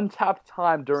an untapped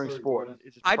time during sport.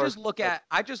 I just look at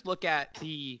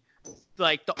the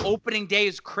opening day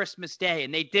is Christmas Day,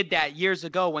 and they did that years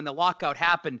ago when the lockout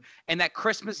happened. And that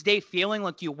Christmas Day feeling,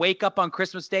 like you wake up on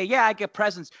Christmas Day, yeah, I get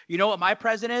presents. You know what my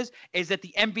present is that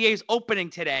the NBA's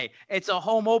opening today. It's a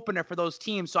home opener for those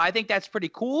teams, so I think that's pretty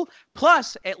cool.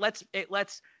 Plus, it lets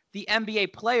the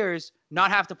NBA players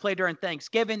not have to play during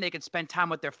Thanksgiving. They can spend time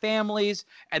with their families.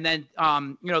 And then,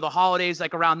 the holidays,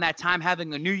 like around that time,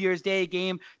 having a New Year's Day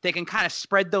game, they can kind of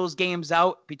spread those games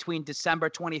out between December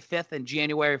 25th and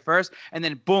January 1st. And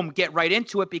then, boom, get right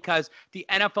into it because the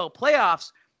NFL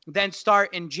playoffs then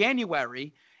start in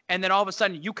January. And then all of a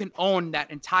sudden, you can own that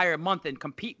entire month and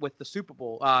compete with the Super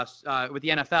Bowl, with the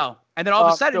NFL. And then all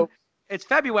of a sudden, it's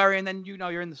February, and then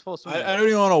you're in this full swing. I don't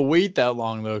even want to wait that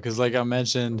long though, because like I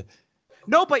mentioned,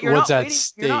 no, but you're not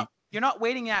waiting. You're not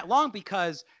waiting that long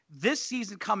because this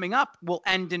season coming up will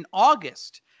end in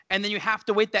August, and then you have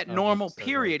to wait that normal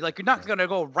period. Like you're not going to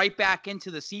go right back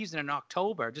into the season in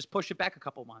October. Just push it back a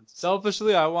couple months.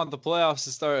 Selfishly, I want the playoffs to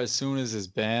start as soon as this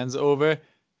ban's over.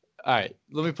 All right,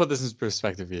 let me put this in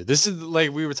perspective here. This is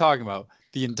like we were talking about.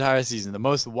 The entire season, the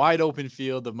most wide open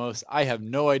field, I have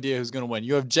no idea who's going to win.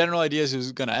 You have general ideas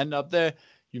who's going to end up there.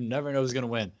 You never know who's going to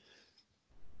win.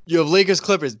 You have Lakers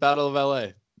Clippers, Battle of LA.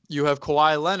 You have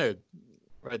Kawhi Leonard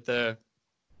right there.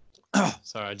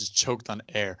 Sorry, I just choked on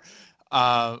air.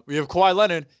 We have Kawhi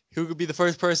Leonard, who could be the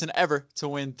first person ever to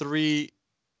win 3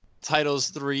 titles,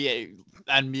 3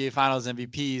 NBA Finals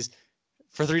MVPs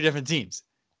for 3 different teams.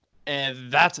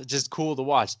 And that's just cool to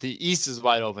watch. The East is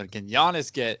wide open. Can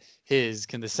Giannis get his?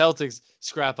 Can the Celtics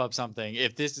scrap up something?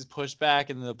 If this is pushed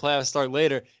back and the playoffs start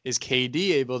later, is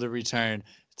KD able to return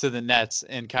to the Nets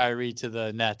and Kyrie to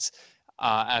the Nets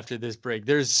after this break?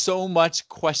 There's so much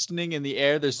questioning in the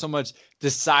air. There's so much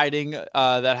deciding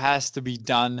that has to be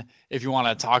done if you want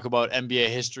to talk about NBA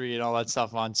history and all that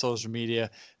stuff on social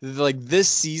media. Like this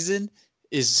season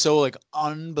is so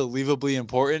unbelievably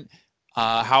important.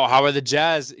 How are the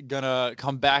Jazz gonna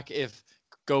come back if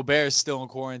Gobert's still in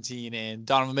quarantine and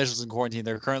Donovan Mitchell's in quarantine?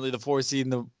 They're currently the 4th seed in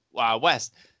the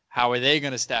West. How are they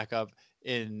gonna stack up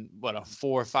in a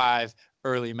 4-5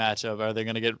 early matchup? Are they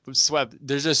gonna get swept?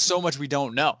 There's just so much we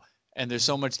don't know, and there's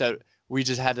so much that we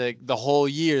just had to the whole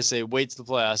year say, wait to the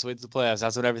playoffs, wait to the playoffs.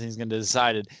 That's what everything's going to be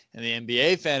decided. And the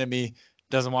NBA fan of me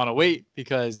doesn't want to wait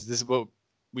because this is what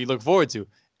we look forward to.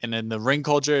 And then the ring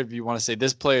culture, if you want to say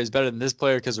this player is better than this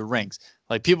player because of rings,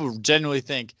 like people genuinely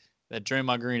think that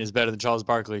Draymond Green is better than Charles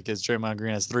Barkley because Draymond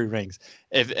Green has 3 rings.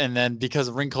 And then because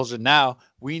of ring culture now,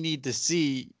 we need to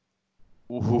see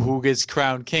who gets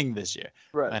crowned king this year,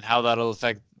 Right. and how that'll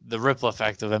affect the ripple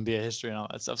effect of NBA history and all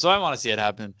that stuff. So I want to see it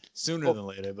happen sooner than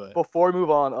later. But before we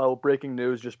move on, breaking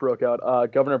news just broke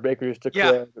out. Governor Baker just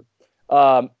declared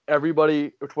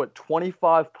everybody,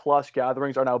 25 plus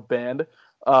gatherings are now banned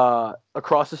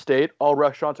across the state. All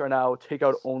restaurants are now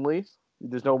takeout only.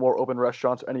 There's no more open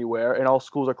restaurants anywhere, and all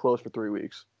schools are closed for 3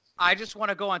 weeks. I just want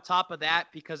to go on top of that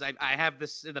because I have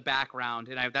this in the background,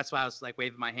 and that's why I was like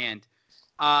waving my hand.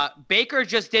 Baker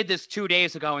just did this 2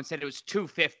 days ago and said it was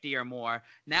 250 or more.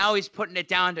 Now he's putting it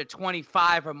down to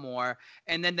 25 or more.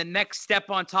 And then the next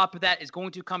step on top of that is going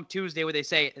to come Tuesday where they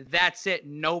say, that's it,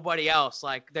 nobody else.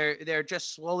 Like they're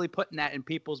just slowly putting that in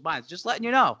people's minds. Just letting you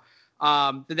know.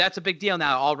 That's a big deal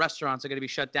now. All restaurants are going to be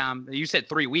shut down. You said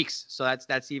 3 weeks, so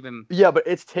that's even. Yeah, but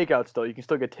it's takeout still. You can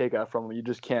still get takeout from them. You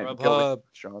just can't go to the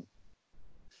restaurant.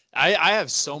 I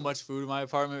have so much food in my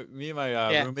apartment. Me and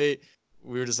my roommate,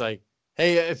 we were just like,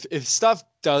 hey, if stuff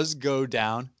does go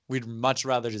down, we'd much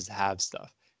rather just have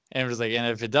stuff. And we're just like, and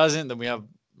if it doesn't, then we have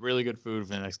really good food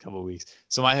for the next couple of weeks.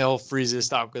 So my whole freezer is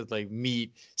stocked with like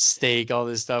meat, steak, all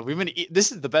this stuff.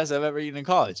 This is the best I've ever eaten in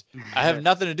college. I have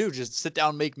nothing to do, just sit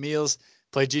down, make meals,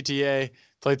 play GTA,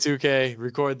 play 2K,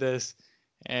 record this,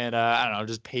 and I don't know,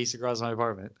 just pace across my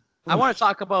apartment. I want to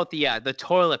talk about the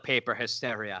toilet paper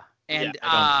hysteria. And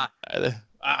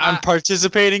I'm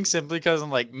participating simply because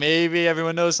I'm like, maybe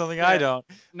everyone knows something I don't.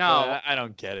 No, I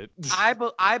don't get it.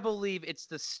 I believe it's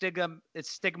the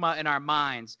stigma in our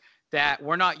minds that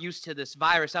we're not used to this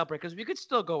virus outbreak, because you could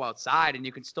still go outside and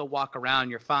you can still walk around,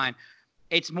 you're fine.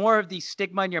 It's more of the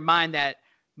stigma in your mind that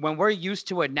when we're used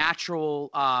to a natural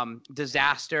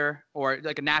disaster or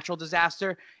like a natural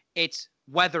disaster, it's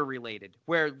weather related,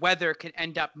 where weather can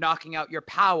end up knocking out your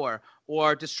power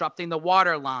or disrupting the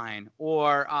water line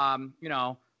or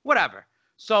whatever.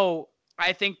 So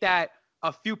I think that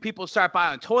a few people start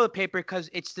buying toilet paper because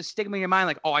it's the stigma in your mind,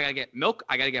 like, oh, I gotta get milk,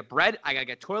 I gotta get bread, I gotta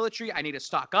get toiletry, I need to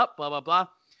stock up, blah blah blah.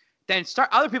 Then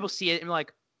other people see it and be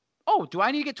like, oh, do I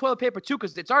need to get toilet paper too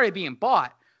because it's already being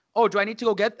bought? Oh, do I need to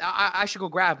go get? I should go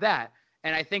grab that.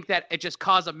 And I think that it just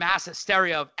caused a mass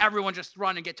hysteria of everyone just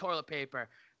run and get toilet paper.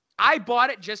 I bought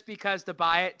it just because to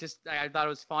buy it. Just I thought it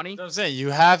was funny. I'm saying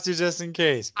you have to just in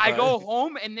case. I go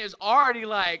home and there's already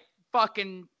like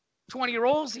fucking 20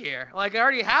 rolls here. Like I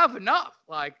already have enough.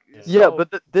 Like yeah, so.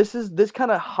 But this kind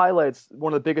of highlights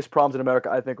one of the biggest problems in America,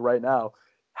 I think, right now.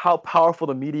 How powerful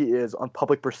the media is on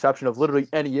public perception of literally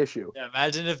any issue. Yeah,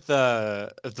 imagine if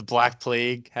the Black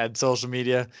Plague had social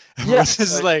media. Yeah, this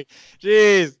is like,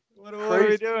 geez, what are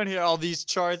we doing here? All these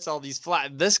charts, all these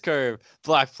this curve,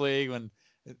 Black Plague. When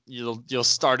you'll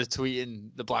start a tweet and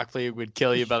the Black Plague would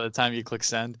kill you by the time you click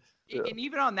send. Yeah. And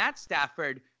even on that,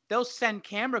 Stafford, they'll send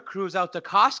camera crews out to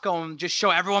Costco and just show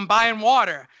everyone buying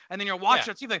water, and then you're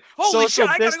watching TV like, holy shit,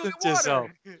 I gotta go get water. Yourself.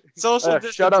 Social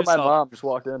distance. Shout out yourself. My mom just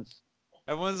walked in.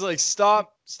 Everyone's like,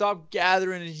 stop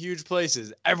gathering in huge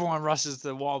places. Everyone rushes to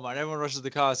Walmart. Everyone rushes to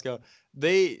Costco.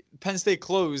 Penn State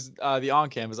closed the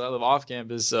on-campus. I live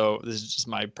off-campus, so this is just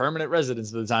my permanent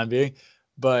residence for the time being.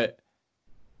 But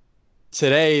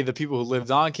today, the people who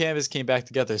lived on campus came back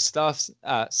to get their stuff,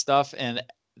 and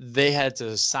they had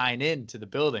to sign in to the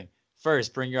building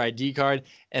first, bring your ID card,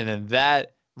 and then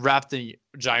that wrapped a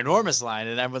ginormous line,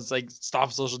 and everyone's like,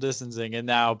 stop social distancing. And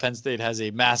now Penn State has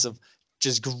a massive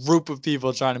just group of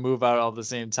people trying to move out all at the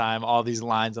same time, all these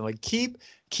lines. I'm like, keep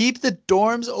the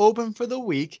dorms open for the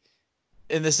week,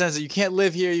 in the sense that you can't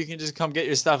live here, you can just come get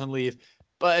your stuff and leave.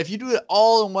 But if you do it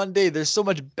all in one day, there's so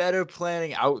much better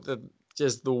planning out that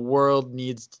just the world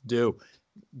needs to do.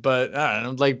 But I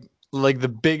don't know, like the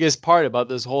biggest part about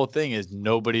this whole thing is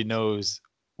nobody knows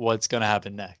what's going to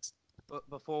happen next. But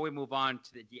before we move on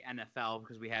to the NFL,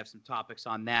 because we have some topics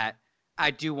on that,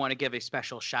 I do want to give a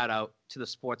special shout out to the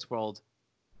sports world,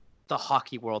 the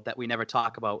hockey world that we never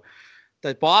talk about.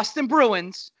 The Boston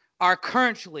Bruins are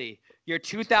currently your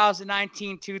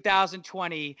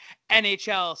 2019-2020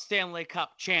 NHL Stanley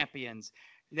Cup champions.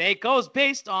 It goes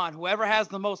based on whoever has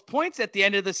the most points at the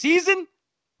end of the season.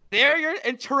 They're your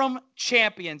interim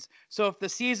champions. So if the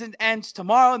season ends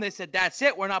tomorrow and they said, that's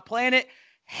it, we're not playing it,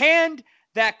 hand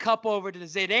that cup over to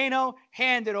Zdeno,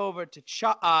 hand it over to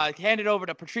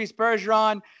Patrice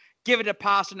Bergeron, give it to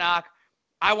Pastrnak.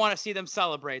 I want to see them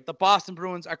celebrate. The Boston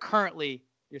Bruins are currently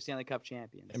your Stanley Cup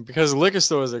champions. And because liquor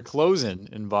stores are closing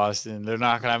in Boston, they're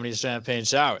not gonna have any champagne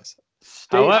showers.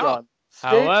 State-run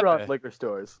However, liquor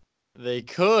stores. they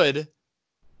could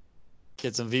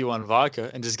get some V1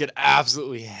 vodka and just get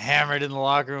absolutely hammered in the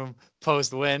locker room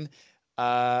post-win.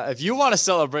 If you want to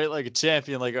celebrate like a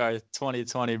champion, like our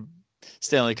 2020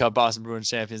 Stanley Cup Boston Bruins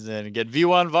champions, then get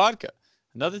V1 vodka.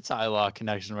 Another Ty Law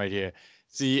connection right here.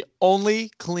 It's the only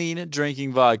clean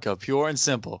drinking vodka, pure and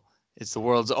simple. It's the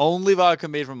world's only vodka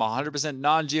made from 100%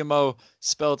 non-GMO,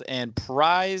 spelt and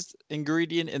prized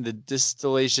ingredient in the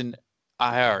distillation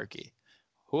hierarchy.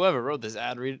 Whoever wrote this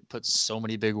ad read put so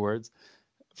many big words.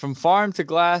 From farm to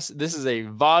glass, this is a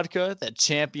vodka that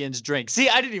champions drink. See,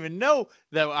 I didn't even know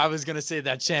that I was going to say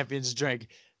that champions drink.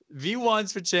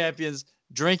 V1's for champions.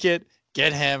 Drink it,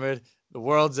 get hammered. The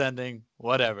world's ending,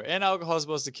 whatever. And alcohol is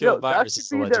supposed to kill viruses.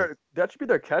 That should be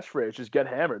their catchphrase. Just get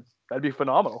hammered. That'd be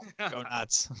phenomenal. Go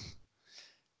nuts.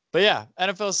 But yeah,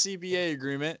 NFL CBA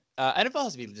agreement. NFL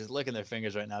has to be just licking their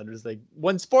fingers right now. There's like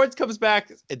when sports comes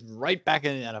back, it's right back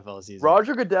in the NFL season.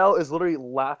 Roger Goodell is literally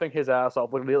laughing his ass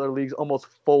off when the other leagues almost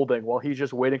folding while he's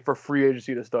just waiting for free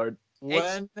agency to start.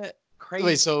 Crazy.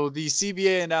 Wait, so the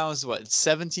CBA announced what?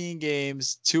 17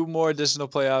 games, 2 more additional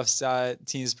playoff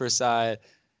teams per side.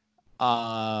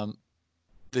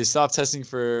 They stopped testing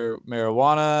for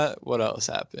marijuana. What else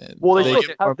happened? Well, they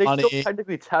still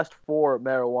technically test for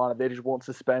marijuana. They just won't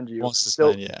suspend you.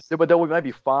 But there might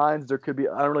be fines. There could be.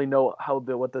 I don't really know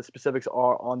what the specifics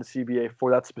are on the CBA for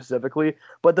that specifically.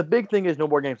 But the big thing is no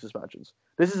more game suspensions.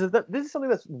 This is something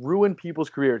that's ruined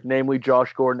people's careers, namely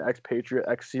Josh Gordon, ex-Patriot,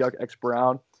 ex-Seahawks,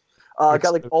 ex-Brown.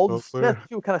 Got like all the Smith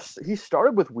too. He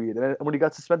started with weed, and when he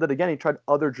got suspended again, he tried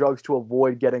other drugs to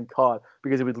avoid getting caught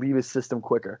because it would leave his system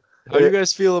quicker. How do you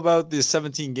guys feel about the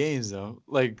 17 games though?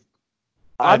 Like,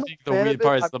 I think the weed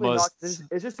part is the most.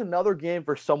 It's just another game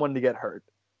for someone to get hurt.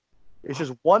 It's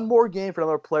just one more game for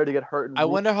another player to get hurt. I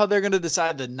wonder how they're going to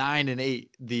decide the 9 and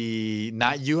 8. Did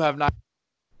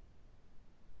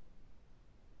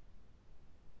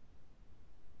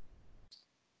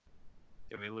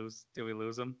we lose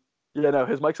him? Yeah, no,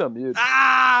 his mic's on mute.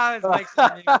 His mic's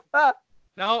on mute.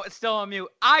 No, it's still on mute.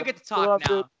 I get to talk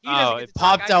now. It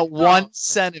popped out 1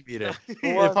 centimeter.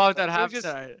 It popped out half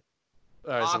centimeter.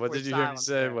 All right, so what did you hear me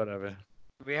say? There. Whatever.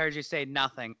 We heard you say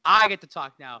nothing. I get to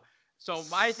talk now. So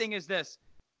my thing is this.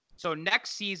 So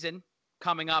next season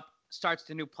coming up starts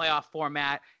the new playoff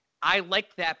format. I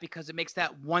like that because it makes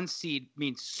that 1 seed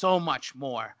mean so much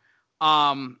more.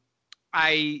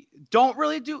 I don't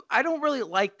really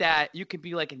like that you could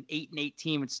be like an 8-8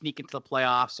 team and sneak into the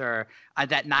playoffs, or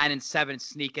that 9-7 and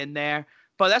sneak in there.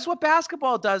 But that's what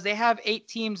basketball does. They have 8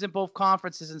 teams in both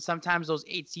conferences, and sometimes those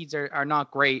 8 seeds are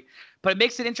not great. But it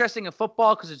makes it interesting in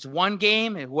football because it's one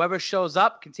game, and whoever shows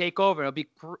up can take over. It'd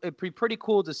be pretty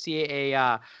cool to see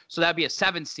so that'd be a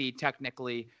 7 seed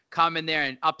technically come in there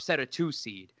and upset a 2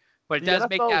 seed. But the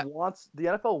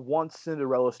NFL wants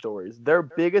Cinderella stories. Their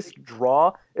biggest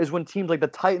draw is when teams like the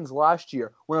Titans last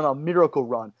year went on a miracle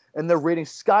run and their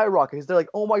ratings skyrocket. They're like,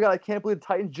 oh my God, I can't believe the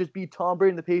Titans just beat Tom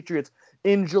Brady and the Patriots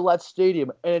in Gillette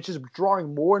Stadium. And it's just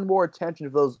drawing more and more attention to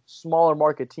those smaller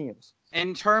market teams.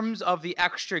 In terms of the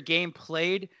extra game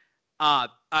played, a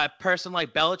person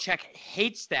like Belichick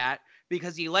hates that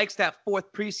because he likes that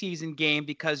 4th preseason game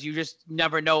because you just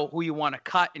never know who you want to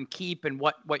cut and keep and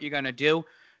what you're going to do.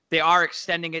 They are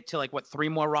extending it to 3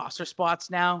 more roster spots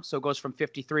now, so it goes from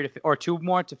 53 or 2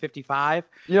 more to 55.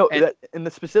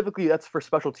 Specifically, that's for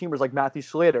special teamers like Matthew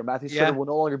Slater. Slater will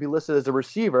no longer be listed as a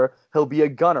receiver; he'll be a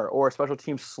gunner or a special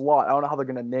team slot. I don't know how they're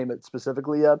going to name it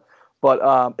specifically yet,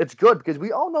 but it's good because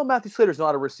we all know Matthew Slater's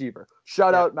not a receiver.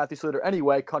 Shout out Matthew Slater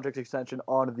anyway. Contract extension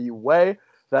on the way.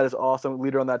 That is awesome.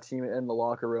 Leader on that team in the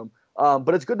locker room.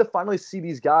 But it's good to finally see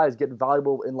these guys get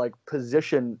valuable in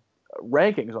position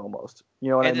rankings almost.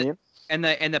 You know what I mean? And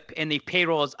the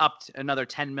payroll is up to another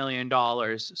 $10 million.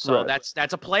 So that's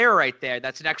a player right there.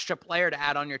 That's an extra player to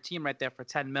add on your team right there for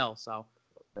 $10 million. So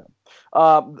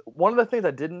one of the things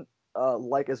I didn't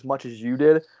like as much as you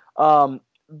did,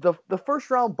 the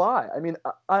first round bye. I mean,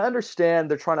 I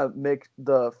understand they're trying to make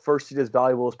the first seed as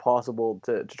valuable as possible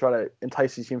to try to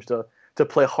entice these teams to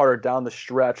play harder down the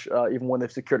stretch, even when they've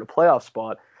secured a playoff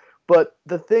spot. But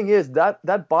the thing is that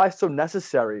bye is so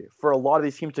necessary for a lot of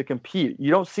these teams to compete.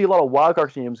 You don't see a lot of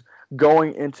wildcard teams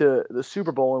going into the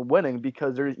Super Bowl and winning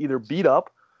because they're either beat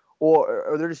up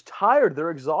or they're just tired.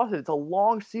 They're exhausted. It's a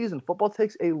long season. Football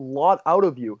takes a lot out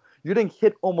of you. You're getting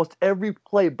hit almost every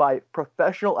play by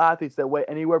professional athletes that weigh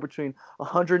anywhere between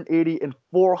 180 and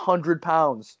 400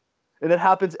 pounds. And it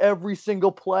happens every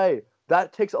single play.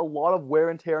 That takes a lot of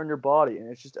wear and tear on your body,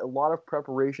 and it's just a lot of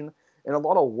preparation. and a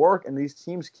lot of work, and these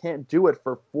teams can't do it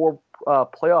for 4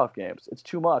 playoff games. It's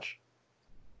too much.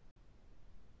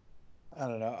 I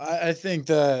don't know. I think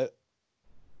that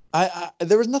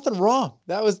there was nothing wrong.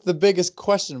 That was the biggest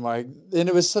question mark, and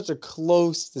it was such a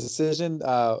close decision.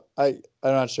 I'm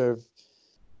not sure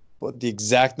what the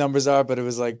exact numbers are, but it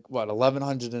was like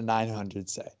 1,100 and 900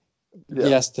 say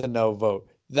yes to no vote.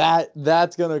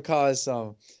 That's gonna cause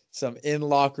some in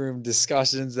locker room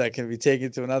discussions that can be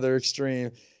taken to another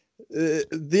extreme. The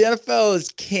NFL is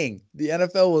king. The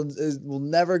NFL will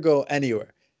never go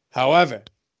anywhere. However,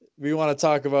 we're going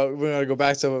to go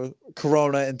back to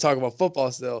Corona and talk about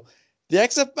football still. The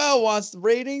XFL wants the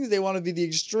ratings. They want to be the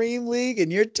extreme league,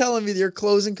 and you're telling me you're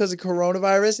closing because of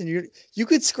coronavirus, and you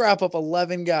could scrap up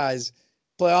 11 guys,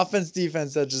 play offense,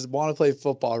 defense, that just want to play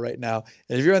football right now.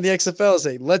 And if you're on the XFL,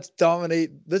 say, let's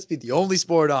dominate. Let's be the only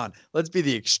sport on. Let's be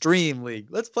the extreme league.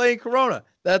 Let's play in Corona.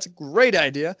 That's a great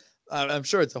idea. I'm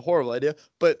sure it's a horrible idea,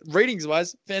 but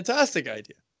ratings-wise, fantastic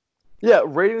idea. Yeah,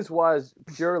 ratings-wise,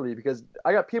 purely because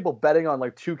I got people betting on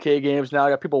 2K games now.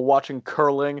 I got people watching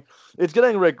curling. It's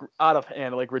getting out of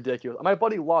hand, ridiculous. My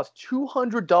buddy lost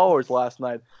 $200 last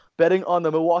night betting on the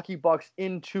Milwaukee Bucks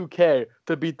in 2K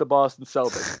to beat the Boston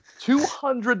Celtics.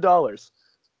 $200,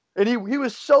 and he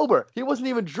was sober. He wasn't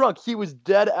even drunk. He was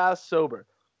dead ass sober.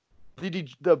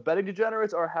 The betting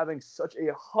degenerates are having such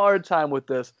a hard time with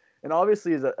this. And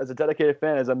obviously, as a dedicated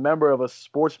fan, as a member of a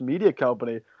sports media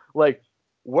company,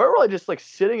 we're really just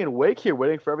sitting in wake here,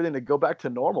 waiting for everything to go back to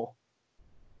normal.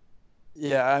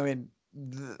 Yeah, I mean,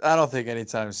 I don't think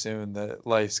anytime soon that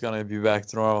life's gonna be back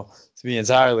to normal. To be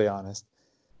entirely honest,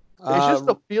 it's just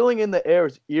the feeling in the air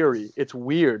is eerie. It's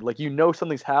weird.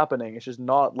 Something's happening. It's just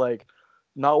not what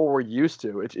we're used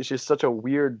to. It's just such a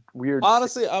weird.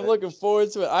 Honestly, I'm looking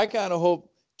forward to it. I kind of hope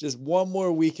just one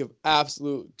more week of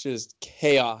absolute just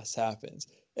chaos happens.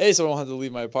 A, so I don't have to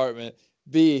leave my apartment.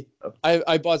 B,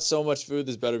 I bought so much food,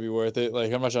 this better be worth it.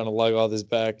 I'm not trying to lug all this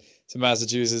back to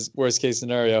Massachusetts, worst case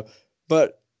scenario.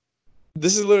 But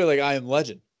this is literally I Am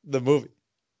Legend, the movie.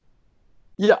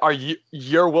 Yeah,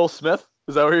 you're Will Smith?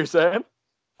 Is that what you're saying?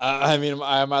 I mean,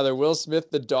 I'm either Will Smith,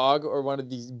 the dog, or one of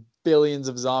these billions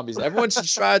of zombies. Everyone should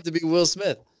strive to be Will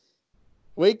Smith.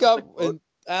 Wake up and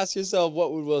ask yourself,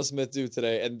 what would Will Smith do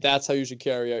today? And that's how you should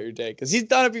carry out your day. Because he's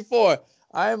done it before.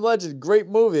 I Am Legend, great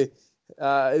movie.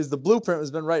 Is the blueprint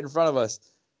has been right in front of us.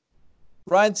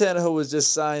 Ryan Tannehill was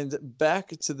just signed back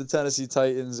to the Tennessee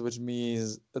Titans, which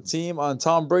means a team on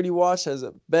Tom Brady watch has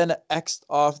been X'd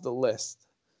off the list.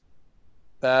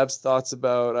 Babs, thoughts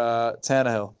about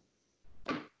Tannehill?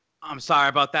 I'm sorry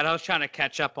about that. I was trying to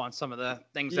catch up on some of the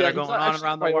things that are going on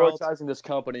around the world. Prioritizing this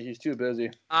company, he's too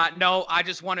busy. No, I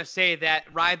just want to say that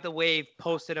Ride the Wave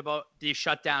posted about the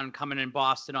shutdown coming in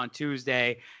Boston on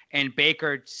Tuesday, and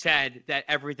Baker said that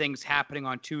everything's happening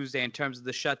on Tuesday in terms of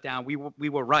the shutdown. We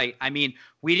were right. I mean,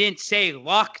 we didn't say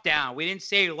lockdown.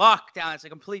 It's a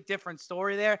complete different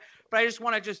story there. But I just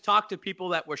want to talk to people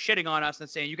that were shitting on us and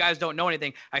saying, you guys don't know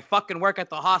anything. I fucking work at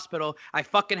the hospital. I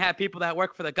fucking have people that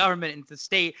work for the government and the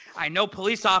state. I know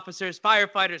police officers,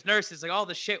 firefighters, nurses, all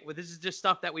the shit. This is just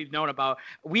stuff that we've known about.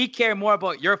 We care more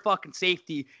about your fucking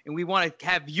safety, and we want to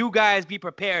have you guys be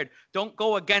prepared. Don't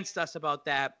go against us about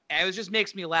that. It just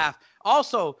makes me laugh.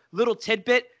 Also, little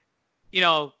tidbit,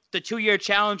 the 2-year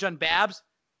challenge on Babs.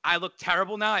 I look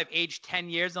terrible now. I've aged 10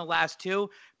 years in the last 2,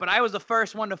 but I was the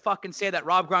first one to fucking say that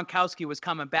Rob Gronkowski was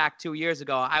coming back 2 years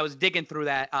ago. I was digging through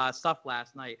that stuff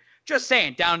last night. Just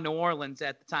saying, down in New Orleans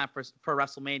at the time for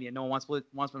WrestleMania. No one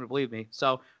wants me to believe me.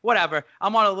 So whatever.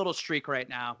 I'm on a little streak right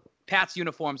now. Pat's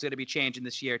uniform's going to be changing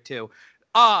this year too.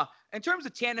 In terms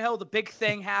of Tannehill, the big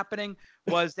thing happening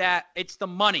was that it's the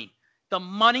money. The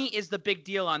money is the big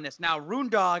deal on this. Now,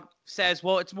 Roondog says,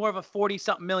 well, it's more of a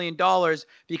 $40-something million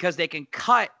because they can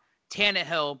cut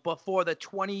Tannehill before the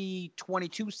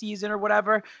 2022 season or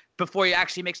whatever, before he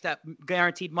actually makes that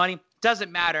guaranteed money.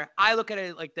 Doesn't matter. I look at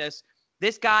it like this.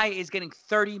 This guy is getting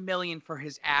 $30 million for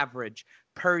his average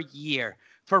per year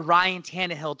for Ryan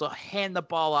Tannehill to hand the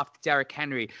ball off to Derrick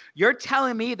Henry. You're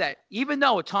telling me that even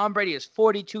though Tom Brady is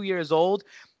 42 years old,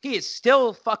 he is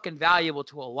still fucking valuable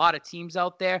to a lot of teams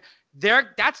out there.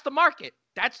 That's the market.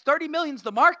 That's $30 million's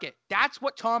the market. That's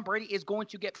what Tom Brady is going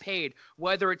to get paid,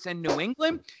 whether it's in New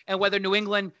England and whether New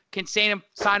England can sign him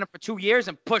for 2 years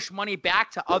and push money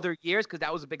back to other years, because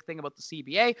that was a big thing about the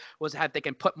CBA, was how they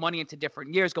can put money into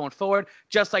different years going forward,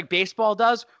 just like baseball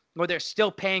does, where they're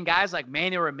still paying guys like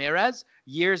Manny Ramirez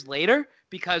years later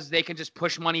because they can just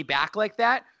push money back like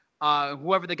that.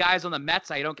 Whoever the guys on the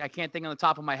Mets, I can't think on the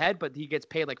top of my head, but he gets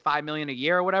paid like $5 million a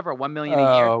year or whatever, or $1 million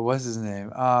a year. Oh, what's his name?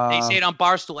 They say it on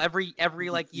Barstool every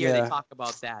like year. They talk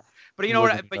about that. But you know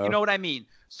what? But you know what I mean.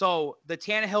 So the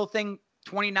Tannehill thing,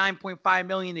 $29.5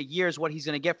 million a year is what he's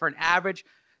going to get for an average.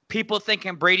 People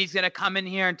thinking Brady's going to come in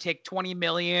here and take $20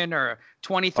 million or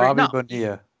 $23. Bobby No,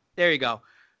 Bonilla. there you go.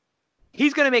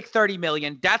 He's going to make $30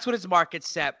 million. That's what his market's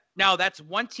set. Now that's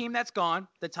one team that's gone.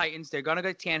 The Titans. They're going to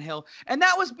go to Tannehill, and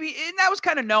that was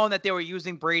kind of known that they were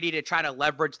using Brady to try to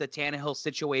leverage the Tannehill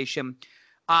situation.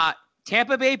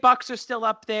 Tampa Bay Bucks are still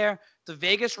up there. The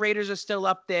Vegas Raiders are still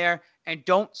up there. And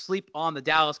don't sleep on the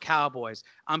Dallas Cowboys.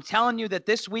 I'm telling you that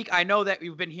this week, I know that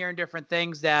you've been hearing different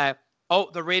things that,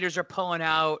 the Raiders are pulling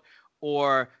out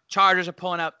or Chargers are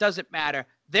pulling out. Doesn't matter.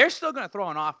 They're still going to throw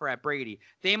an offer at Brady.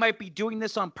 They might be doing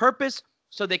this on purpose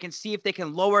so they can see if they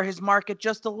can lower his market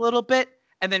just a little bit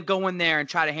and then go in there and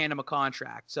try to hand him a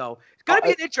contract. So it's going to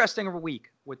be an interesting week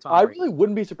with Tom Brady. I really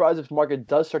wouldn't be surprised if his market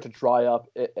does start to dry up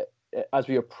as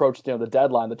we approach the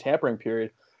deadline, the tampering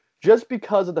period, just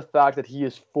because of the fact that he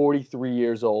is 43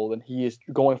 years old and he is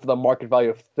going for the market value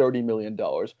of $30 million.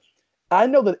 I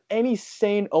know that any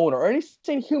sane owner or any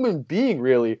sane human being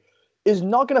really is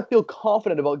not going to feel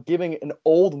confident about giving an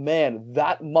old man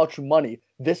that much money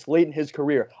this late in his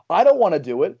career. I don't want to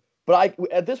do it, but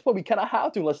at this point we kind of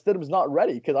have to unless Stidham's not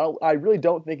ready, because I really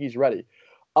don't think he's ready.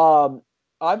 I'm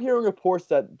hearing reports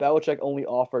that Belichick only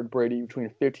offered Brady between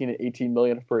 15 and 18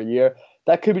 million for a year.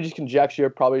 That could be just conjecture,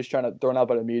 probably just trying to throw it out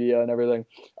by the media and everything.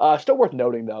 Still worth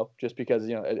noting, though, just because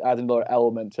it adds another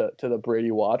element to the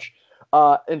Brady watch.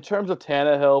 In terms of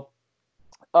Tannehill,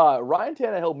 Ryan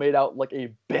Tannehill made out like a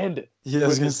bandit. Yeah, I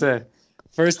was going to say,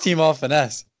 first team all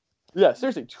finesse. Yeah,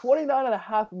 seriously,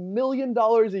 $29.5 million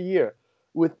a year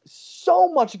with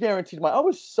so much guaranteed money. I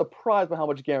was surprised by how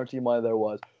much guaranteed money there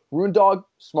was. Roondog,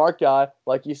 smart guy.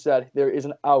 Like you said, there is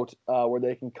an out where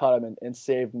they can cut him and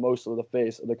save most of the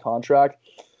face of the contract.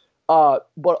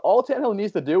 But all Tannehill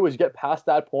needs to do is get past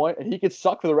that point, and he could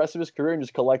suck for the rest of his career and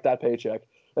just collect that paycheck.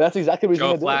 And that's exactly what he's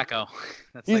going to do. Joe Flacco.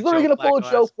 He's literally going to pull a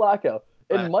Joe Flacco.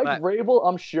 And Mike Vrabel,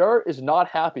 I'm sure, is not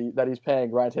happy that he's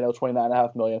paying Ryan Tannehill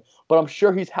 $29.5 million. But I'm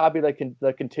sure he's happy that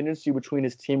the contingency between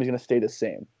his team is going to stay the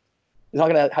same. He's not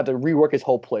going to have to rework his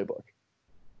whole playbook.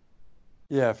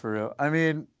 Yeah, for real. I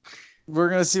mean, we're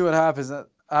going to see what happens.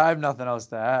 I have nothing else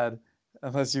to add,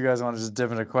 unless you guys want to just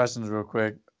dip into questions real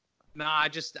quick. No, I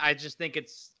just think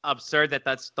it's absurd that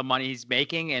that's the money he's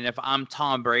making. And if I'm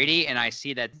Tom Brady and I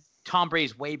see that Tom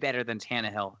Brady's way better than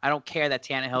Tannehill, I don't care that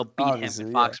Tannehill beat him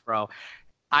in Foxborough.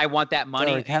 I want that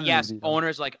money. Yes,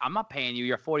 owners like, I'm not paying you.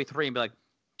 You're 43. And be like,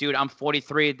 dude, I'm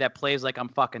 43 that plays like I'm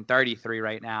fucking 33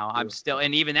 right now. I'm still,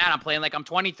 and even that, I'm playing like I'm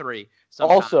 23.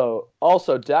 Sometimes.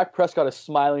 Also, Dak Prescott is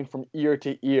smiling from ear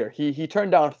to ear. He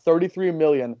turned down $33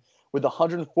 million with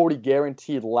 $140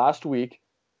 guaranteed last week.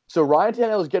 So Ryan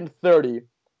Tannehill is getting 30.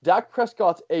 Dak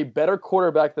Prescott's a better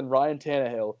quarterback than Ryan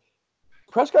Tannehill.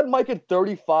 Prescott might get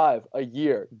 35 a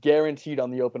year guaranteed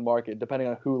on the open market, depending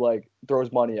on who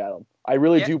throws money at him. I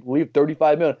really do believe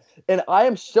 $35 million. And I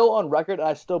am still on record, and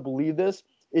I still believe this.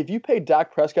 If you pay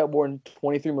Dak Prescott more than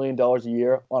 $23 million a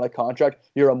year on a contract,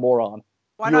 you're a moron.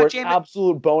 You're an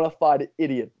absolute bona fide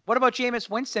idiot. What about Jameis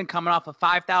Winston coming off a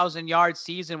 5,000-yard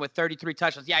season with 33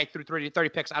 touchdowns? Yeah, he threw 30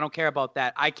 picks. I don't care about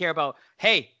that. I care about,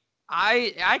 hey,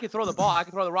 I can throw the ball, I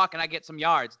can throw the rock, and I get some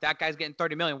yards. That guy's getting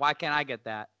 $30 million. Why can't I get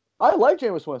that? I like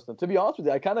Jameis Winston, to be honest with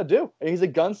you. I kind of do. And he's a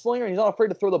gunslinger, and he's not afraid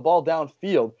to throw the ball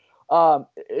downfield.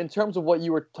 In terms of what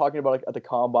you were talking about at the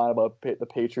Combine, about the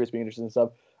Patriots being interested in stuff,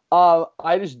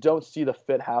 I just don't see the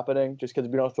fit happening just because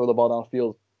we don't throw the ball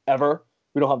downfield ever.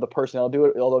 We don't have the personnel to do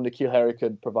it, although N'Keal Harry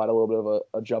could provide a little bit of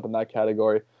a jump in that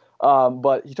category.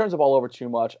 But he turns the ball over too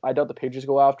much. I doubt the Patriots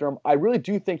go after him. I really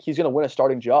do think he's going to win a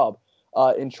starting job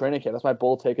in training camp. That's my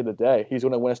bold take of the day. He's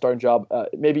going to win a starting job.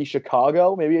 Maybe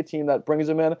Chicago, maybe a team that brings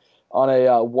him in on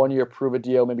a one-year prove-it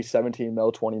deal, maybe 17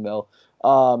 mil, 20 mil.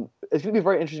 It's going to be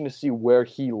very interesting to see where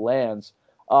he lands.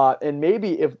 And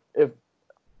maybe if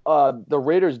the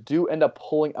Raiders do end up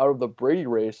pulling out of the Brady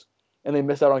race and they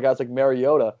miss out on guys like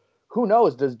Mariota, who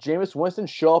knows? Does Jameis Winston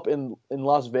show up in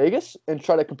Las Vegas and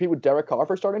try to compete with Derek Carr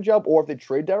for a starting job? Or if they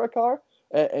trade Derek Carr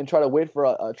and try to wait for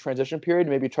a transition period,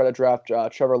 maybe try to draft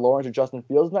Trevor Lawrence or Justin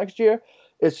Fields next year?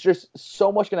 It's just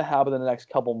so much going to happen in the next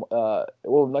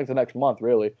the next month,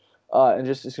 really. And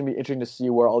just it's going to be interesting to see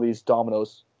where all these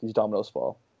dominoes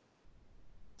fall.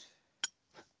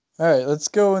 All right, let's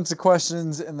go into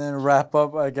questions and then wrap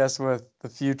up, I guess, with the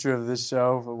future of this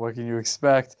show. What can you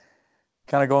expect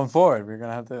kind of going forward? We're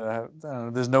going to have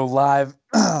to there's no live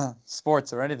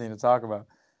sports or anything to talk about.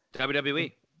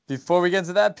 WWE. Before we get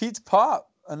to that, Pete's Pop.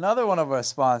 another one of our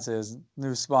sponsors,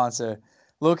 new sponsor,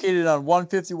 located on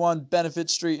 151 Benefit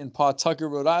Street in Pawtucket,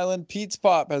 Rhode Island. Pete's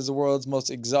Pop has the world's most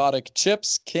exotic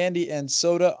chips, candy, and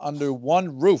soda under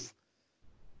one roof.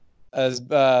 As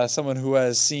someone who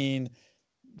has seen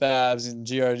Babs and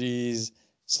GRD's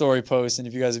story posts, and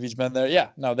if you guys have each been there,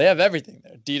 they have everything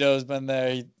there. Dito's been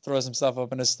there. He throws some stuff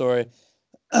up in his story.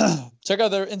 Check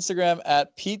out their Instagram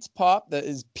at Pete's Pop. That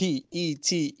is PETEZPOP.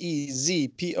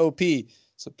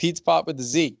 So Pete's Pop with the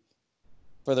Z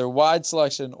for their wide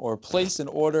selection, or place an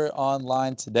order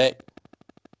online today.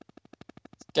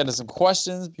 Get into some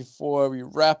questions before we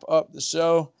wrap up the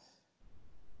show.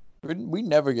 We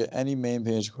never get any main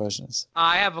page questions.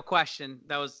 I have a question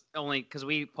that was only because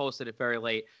we posted it very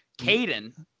late.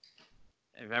 Caden,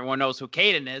 if everyone knows who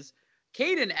Caden is,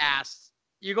 Caden asked,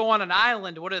 you go on an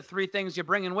island, what are the 3 things you're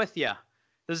bringing with you?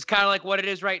 This is kind of like what it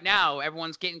is right now.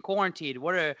 Everyone's getting quarantined.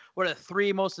 What are the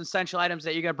 3 most essential items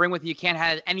that you're going to bring with you? You can't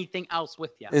have anything else with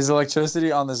you. Is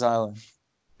electricity on this island?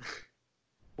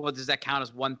 Well, does that count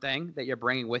as one thing that you're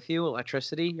bringing with you?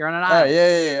 Electricity? You're on an All right, island.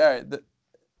 yeah. All right.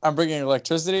 I'm bringing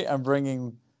electricity. I'm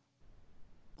bringing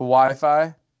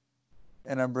Wi-Fi,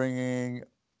 and I'm bringing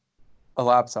a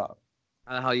laptop.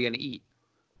 How the hell are you going to eat?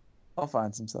 I'll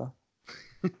find some stuff.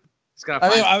 It's gonna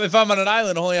find if I'm on an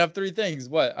island, I only have 3 things.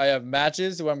 What? I have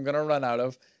matches, who I'm gonna run out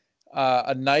of,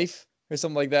 a knife or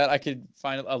something like that. I could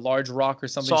find a large rock or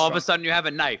something. So all of a sudden you have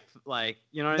a knife, like,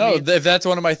 you know what I mean? No, if that's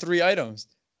one of my 3 items,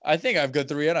 I think I've got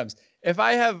 3 items. If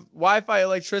I have Wi-Fi,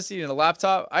 electricity, and a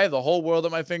laptop, I have the whole world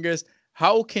at my fingers.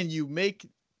 How can you make,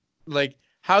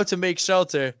 how to make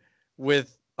shelter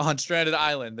on Stranded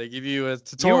Island? They give you a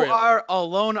tutorial. You are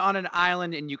alone on an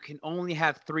island and you can only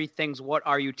have 3 things. What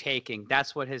are you taking?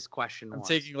 That's what his question was. I'm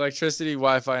taking electricity,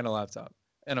 Wi-Fi, and a laptop,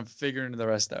 and I'm figuring the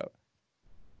rest out.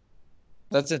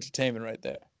 That's entertainment right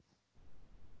there.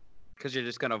 Because you're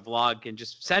just gonna vlog and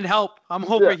just send help. I'm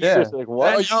over Yeah. here. Like,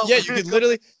 what? You could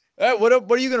literally.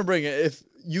 What are you gonna bring? If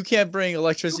you can't bring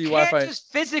electricity, You can't Wi-Fi,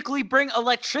 just physically bring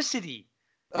electricity.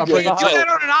 I'm You bringing. can't do that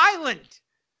on an island.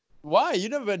 Why? You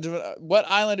never been to? What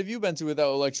island have you been to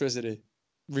without electricity?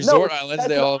 Resort islands,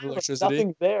 they all have electricity.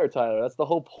 Nothing there, Tyler. That's the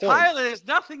whole point. Tyler, there's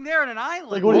nothing there on an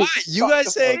island. Like, what Why? You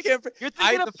guys say I can't. You're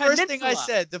thinking of The first thing I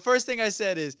peninsula.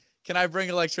 said is, "Can I bring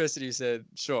electricity?" You said,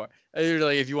 "Sure." And you're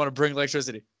like, "If you want to bring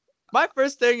electricity." My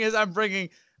first thing is I'm bringing.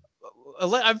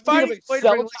 I'm finding a way to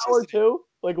cell bring tower electricity. too.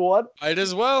 Like what? Might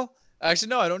as well. Actually,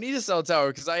 no, I don't need a cell tower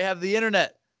because I have the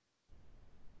internet.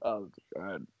 Oh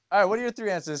God. All right, what are your 3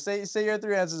 answers? Say your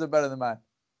 3 answers are better than mine.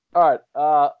 All right.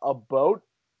 A boat.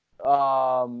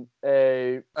 Do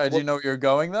you know where you're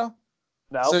going though?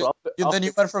 No. So but then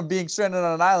you went from being stranded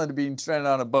on an island to being stranded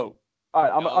on a boat. all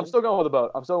right. I'm still going with a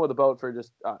boat. I'm still going with a boat for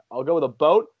just. I'll go with a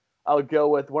boat. I'll go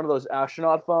with one of those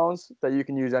astronaut phones that you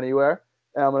can use anywhere,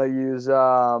 and I'm gonna use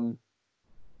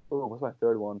what's my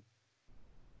 3rd one?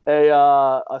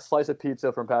 A slice of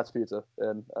pizza from Pat's Pizza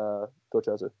in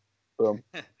Dorchester. Boom.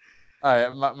 All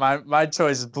right, my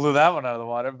choices blew that one out of the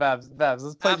water. Babs,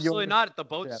 let's play. Absolutely not. The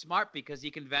boat's smart because he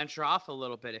can venture off a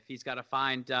little bit if he's got to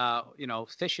find,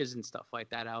 fishes and stuff like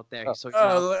that out there. So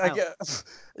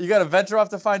you got to venture off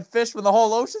to find fish when the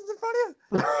whole ocean's in front of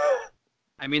you.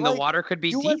 I mean, the water could be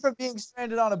You deep. went from being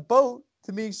stranded on a boat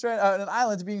to being stranded on an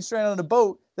island to being stranded on a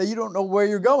boat that you don't know where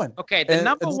you're going. Okay, the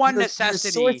number one your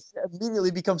necessity. source immediately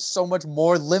becomes so much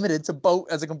more limited to boat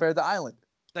as compared to island.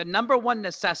 The number one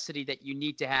necessity that you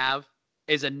need to have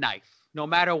is a knife. No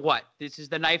matter what, this is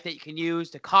the knife that you can use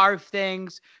to carve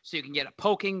things. So you can get a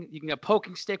poking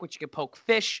stick, which you can poke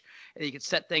fish, and you can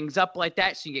set things up like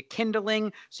that. So you get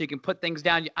kindling, so you can put things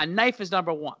down. A knife is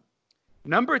number 1.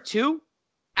 Number 2,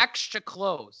 extra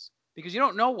clothes, because you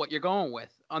don't know what you're going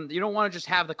with. You don't want to just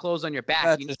have the clothes on your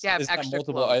back. You need to have extra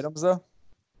multiple clothes. items though.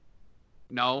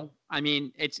 No, I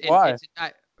mean Why?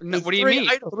 What do you mean?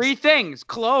 Items. 3 things: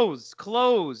 clothes.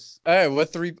 All right,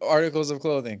 what 3 articles of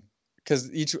clothing?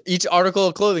 Because each article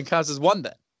of clothing counts as 1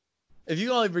 then. If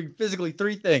you only bring physically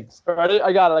 3 things. All right,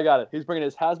 I got it. He's bringing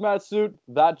his hazmat suit,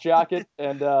 that jacket,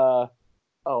 and my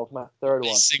 3rd one.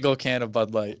 A single can of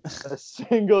Bud Light. A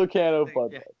single can of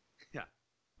Bud Light. Yeah.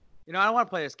 I don't want to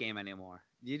play this game anymore.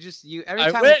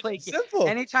 Anytime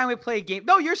we play a game.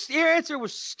 No, your answer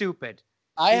was stupid.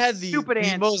 I had the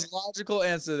answer. most logical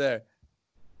answer there.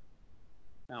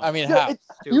 No. I mean, Yeah, how?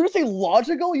 you didn't say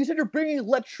logical. You said you're bringing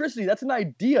electricity. That's an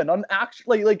idea, not an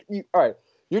actual. All right,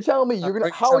 you're telling me you're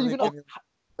gonna. How are you gonna?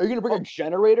 Are you gonna bring a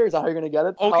generator? Is that how you're gonna get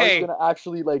it? Okay. How are you gonna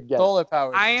actually get Solar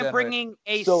power. I am bringing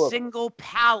a single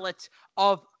pallet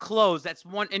of clothes. That's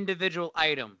one individual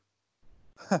item.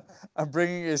 I'm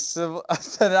bringing a civil. I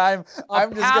said I'm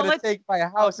just gonna take my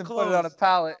house and put it on a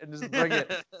pallet and just bring it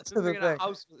to the thing.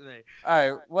 House with me.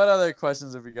 All right, what other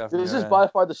questions have we got? This is by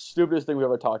far the stupidest thing we've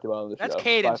ever talked about on the show. That's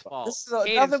Caden's fault. This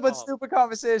is nothing but stupid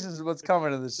conversations is what's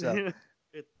coming to the show.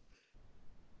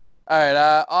 All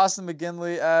right, Austin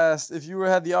McGinley asked, if you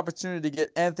had the opportunity to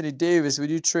get Anthony Davis, would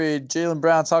you trade Jaylen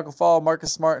Brown, Taco Fall,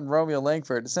 Marcus Smart, and Romeo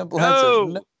Langford? Simple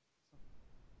answer.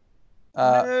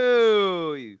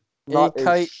 No. Not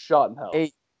a shot in hell.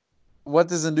 8. What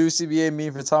does the new CBA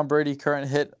mean for Tom Brady current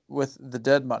hit with the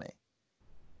dead money?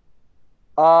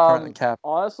 Cap.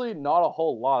 Honestly, not a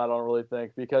whole lot, I don't really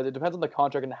think, because it depends on the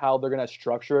contract and how they're going to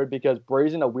structure it, because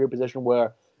Brady's in a weird position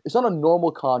where it's not a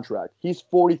normal contract. He's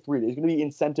 43. He's going to be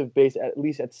incentive-based at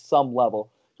least at some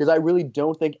level, because I really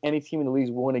don't think any team in the league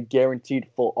is willing to guarantee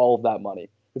full all of that money.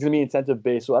 It's going to be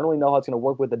incentive-based, so I don't really know how it's going to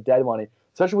work with the dead money,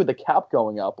 especially with the cap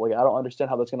going up. Like, I don't understand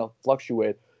how that's going to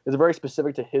fluctuate. It's very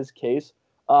specific to his case.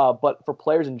 But for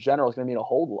players in general, it's going to mean a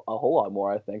whole lot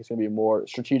more, I think. It's going to be more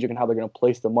strategic in how they're going to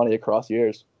place the money across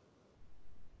years.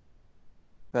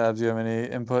 Babs, do you have any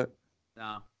input?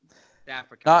 No.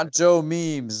 Not Joe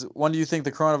Memes. When do you think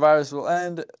the coronavirus will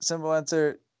end? Simple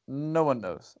answer, no one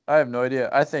knows. I have no idea.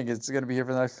 I think it's going to be here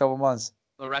for the next couple months.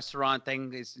 The restaurant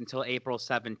thing is until April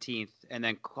 17th, and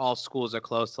then all schools are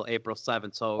closed till April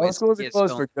 7th. So all schools are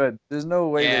closed for good. There's no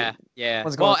way. Yeah.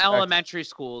 Well, elementary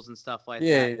schools and stuff like that.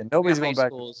 Yeah. Nobody's going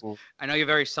back to school. I know you're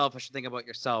very selfish to think about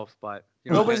yourself, but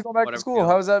nobody's going back to school.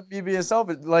 How is that me being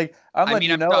selfish? Like, I'm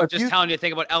telling you to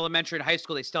think about elementary and high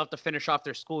school. They still have to finish off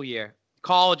their school year.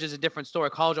 College is a different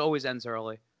story. College always ends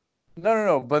early.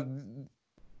 No. But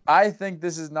I think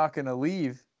this is not going to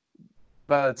leave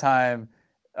by the time.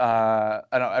 I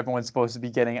know everyone's supposed to be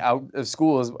getting out of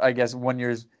schools, I guess, when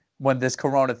this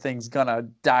corona thing's gonna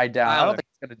die down. I don't think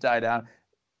it's gonna die down.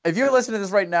 If you're listening to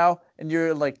this right now and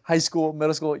you're like high school,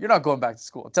 middle school, you're not going back to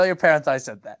school. Tell your parents I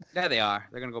said that. Yeah, they are.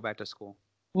 They're gonna go back to school.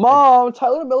 Mom,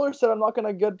 Tyler Miller said I'm not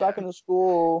gonna get back into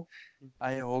school.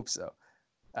 I hope so.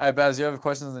 All right, Baz, you have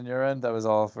questions on your end? That was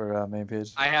all for main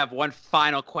page. I have one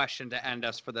final question to end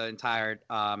us for the entire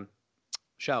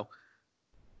show.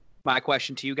 My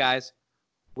question to you guys.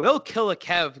 Will Killer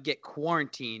Kev get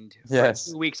quarantined for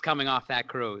 2 weeks coming off that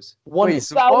cruise?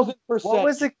 1,000%. What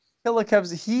was the Killer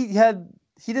Kev's? He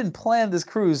didn't plan this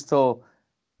cruise till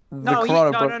No. So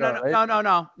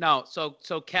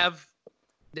Kev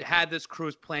had this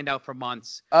cruise planned out for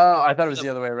months. Oh, I thought it was the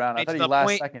other way around. I thought he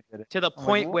last second did it. To the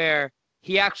point where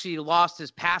he actually lost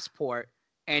his passport.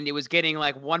 And it was getting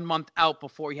like 1 month out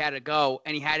before he had to go,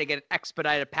 and he had to get an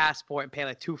expedited passport and pay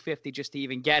like $250 just to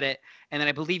even get it. And then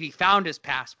I believe he found his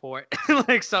passport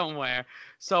like somewhere.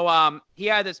 So he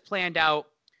had this planned out.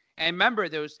 And remember,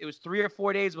 it was 3 or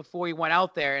 4 days before he went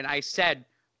out there, and I said,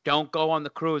 "Don't go on the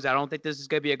cruise. I don't think this is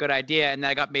gonna be a good idea." And then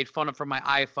I got made fun of for my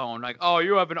iPhone, like, "Oh,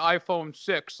 you have an iPhone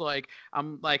 6?" Like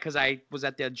I'm like, because I was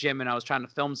at the gym and I was trying to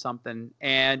film something,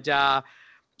 and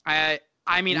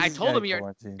I told him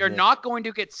you're not going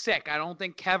to get sick. I don't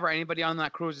think Kev or anybody on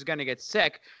that cruise is going to get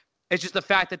sick. It's just the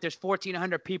fact that there's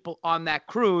 1,400 people on that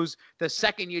cruise. The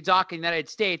second you dock in the United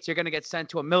States, you're going to get sent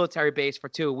to a military base for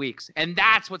 2 weeks. And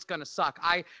that's what's going to suck.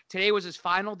 Today was his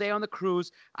final day on the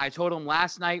cruise. I told him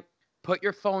last night, put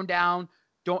your phone down.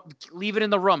 Don't leave it in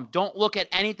the room. Don't look at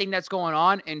anything that's going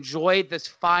on. Enjoy this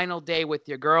final day with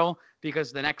your girl,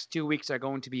 because the next 2 weeks are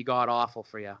going to be god awful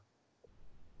for you.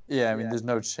 Yeah, I mean, there's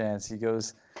no chance he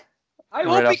goes. I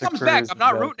hope he comes back. I'm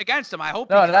not rooting against him. I hope.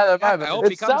 No, neither am I. I hope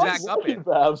he comes back up here.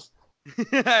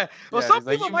 Well, some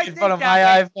people might think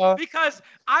that because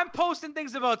I'm posting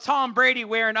things about Tom Brady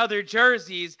wearing other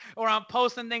jerseys, or I'm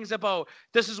posting things about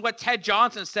this is what Ted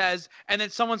Johnson says, and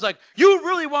then someone's like, "You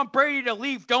really want Brady to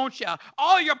leave, don't you?"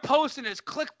 All you're posting is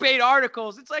clickbait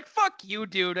articles. It's like, fuck you,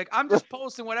 dude. Like, I'm just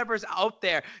posting whatever's out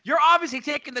there. You're obviously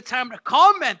taking the time to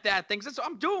comment that things. So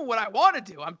I'm doing what I want to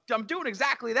do. I'm doing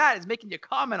exactly that. Is making you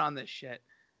comment on this shit.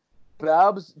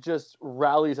 Babs just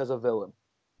rallies as a villain.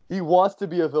 He wants to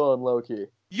be a villain, low-key.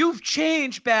 You've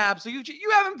changed, Babs. So you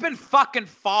haven't been fucking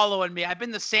following me. I've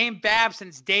been the same Babs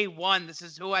since day one. This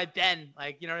is who I've been.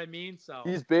 Like, you know what I mean? So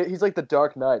he's like the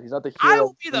Dark Knight. He's not the hero. I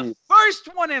will be the first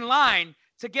one in line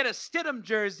to get a Stidham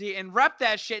jersey and rep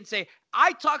that shit and say,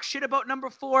 I talk shit about number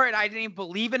 4 and I didn't even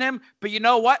believe in him. But you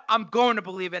know what? I'm going to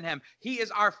believe in him. He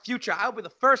is our future. I'll be the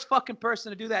first fucking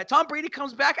person to do that. Tom Brady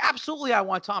comes back? Absolutely, I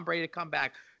want Tom Brady to come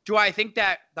back. Do I think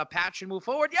that the Pats should move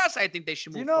forward? Yes, I think they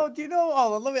should move forward. Do you know?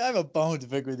 Oh, I have a bone to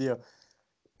pick with you.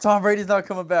 Tom Brady's not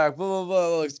coming back. Blah,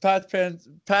 blah, blah.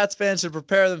 Pats fans should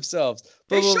prepare themselves.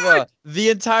 Blah, blah, blah. The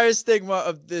entire stigma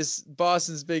of this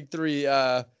Boston's Big Three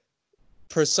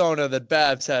persona that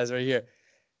Babs has right here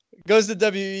goes to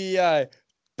WEI.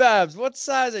 Babs, what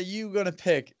size are you gonna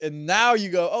pick? And now you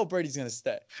go, oh, Brady's gonna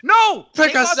stay. No, Pick they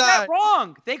a got that side.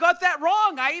 wrong. They got that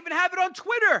wrong. I even have it on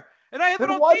Twitter, and I have it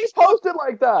Then on why you Facebook. post it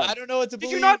like that? I don't know what to Did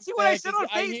believe. you not see what I man, said 'cause on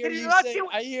I Facebook? hear Did you you not say. see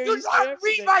what? I hear Do you say not read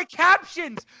everything. my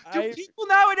captions. Do I- people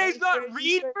nowadays I not hear you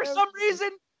read say for some everything.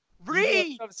 reason?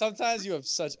 Read. Sometimes you have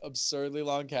such absurdly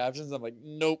long captions. I'm like,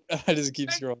 nope. I just keep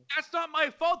scrolling. That's not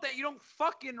my fault that you don't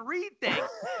fucking read things.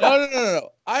 No.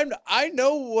 I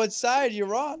know what side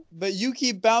you're on, but you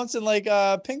keep bouncing like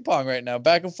ping pong right now,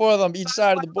 back and forth on each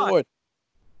side of the board.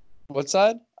 What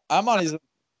side? I'm on his.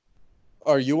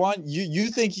 Are you on?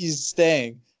 You think he's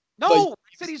staying? No,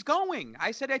 I said he's going. I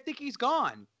said I think he's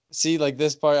gone. See, like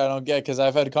this part I don't get because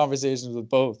I've had conversations with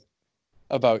both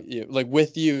about you, like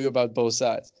with you about both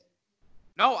sides.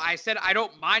 No, I said I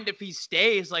don't mind if he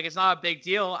stays. Like, it's not a big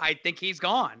deal. I think he's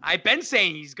gone. I've been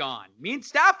saying he's gone. Me and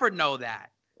Stafford know that.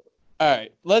 All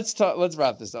right, let's talk. Let's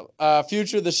wrap this up.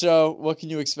 Future of the show. What can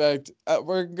you expect?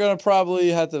 We're gonna probably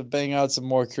have to bang out some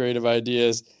more creative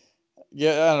ideas.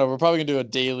 Yeah, I don't know. We're probably gonna do a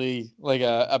daily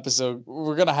episode.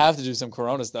 We're gonna have to do some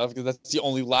Corona stuff because that's the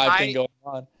only live thing going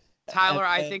on. Tyler,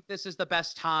 I think this is the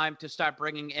best time to start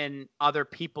bringing in other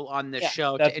people on this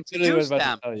show that's to introduce literally what I was them.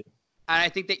 about to tell you. And I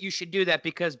think that you should do that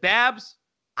because, Babs,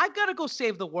 I got to go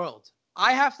save the world.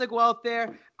 I have to go out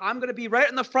there. I'm going to be right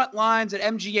in the front lines at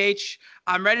MGH.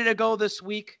 I'm ready to go this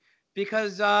week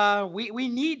because we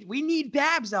need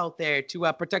Babs out there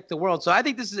to protect the world. So I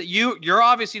think this is you're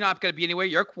obviously not going to be anywhere.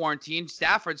 You're quarantined.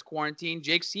 Stafford's quarantined.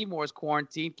 Jake Seymour's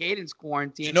quarantined. Caden's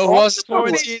quarantined. You know who else is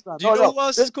quarantined? Do you know who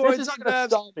else is This quarantined? is not going to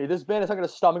stop me. This ban is not going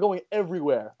to stop me. I'm going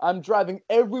everywhere. I'm driving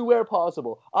everywhere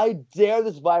possible. I dare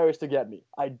this virus to get me.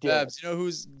 I dare. Babs, do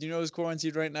you know who's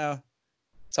quarantined right now?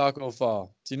 Taco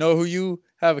Fall. Do you know who you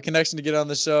have a connection to get on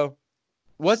the show?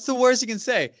 What's the worst you can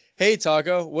say? Hey,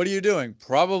 Taco, what are you doing?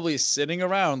 Probably sitting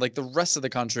around like the rest of the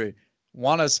country.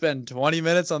 Want to spend 20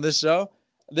 minutes on this show?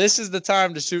 This is the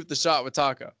time to shoot the shot with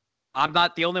Taco. I'm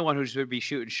not the only one who should be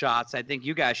shooting shots. I think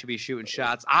you guys should be shooting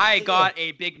shots. I got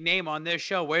a big name on this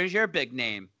show. Where's your big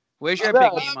name? Where's your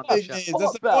big name on the show?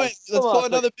 That's the point. Let's pull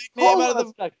another big name out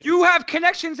of the. You have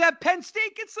connections at Penn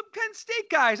State. Get some Penn State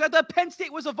guys. I thought Penn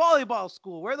State was a volleyball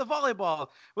school. Where are the volleyball?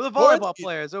 Where are the volleyball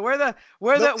players? Or where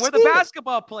the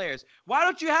basketball players? Why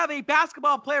don't you have a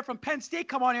basketball player from Penn State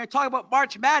come on here and talk about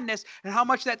March Madness and how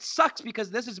much that sucks because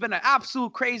this has been an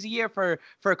absolute crazy year for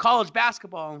college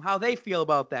basketball and how they feel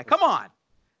about that. Come on.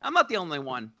 I'm not the only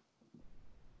one.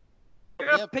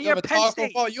 You're Penn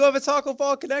State. You have a Taco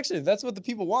Fall connection. That's what the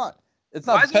people want. It's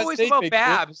not. Why is it always about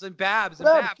Babs and Babs and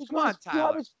Babs? Come on, Tyler. You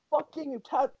have his fucking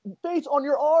face on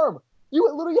your arm.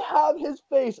 You literally have his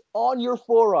face on your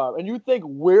forearm, and you think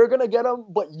we're gonna get him,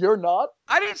 but you're not.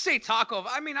 I didn't say Taco.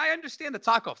 I mean, I understand the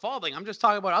Taco Fall thing. I'm just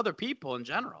talking about other people in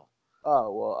general.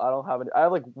 Oh well, I don't have any. I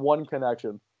have like one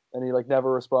connection, and he like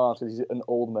never responds because he's an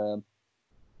old man.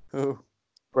 Who?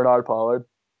 Bernard Pollard.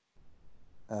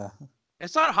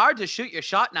 It's not hard to shoot your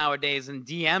shot nowadays in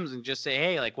DMs and just say,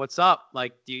 hey, like, what's up?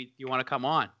 Like, do you want to come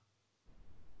on?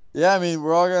 Yeah, I mean,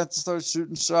 we're all going to have to start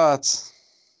shooting shots.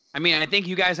 I mean, I think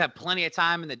you guys have plenty of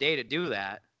time in the day to do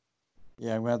that.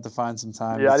 Yeah, I'm going to have to find some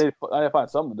time. Yeah, I need to find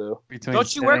something to do.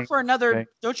 Don't you work for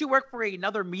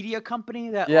another media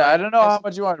company that? Yeah, I don't know how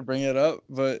much you want to bring it up,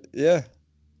 but yeah.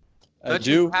 Don't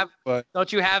you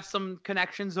have some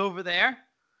connections over there?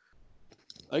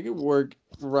 I could work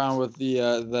around with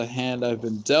the hand I've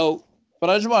been dealt, but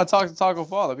I just want to talk to Taco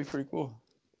Fall. That'd be pretty cool.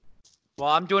 Well,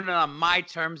 I'm doing it on my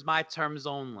terms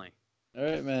only. All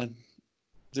right, man.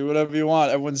 Do whatever you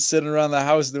want. Everyone's sitting around the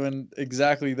house doing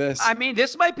exactly this. I mean,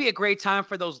 this might be a great time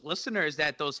for those listeners,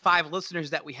 those 5 listeners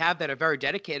that we have that are very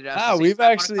dedicated to us. We've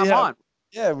actually had,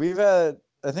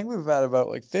 I think we've had about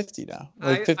like 50 now,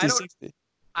 like 50, 60.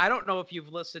 I don't know if you've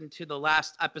listened to the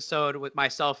last episode with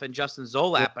myself and Justin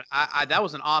Zolat, but I that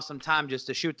was an awesome time just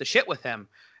to shoot the shit with him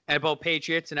and about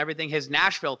Patriots and everything. His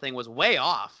Nashville thing was way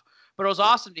off, but it was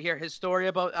awesome to hear his story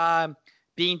about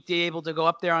being able to go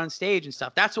up there on stage and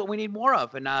stuff. That's what we need more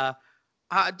of. And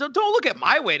don't look at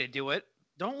my way to do it.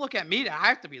 Don't look at me. I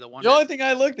have to be the one. The only thing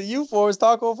I looked at you for is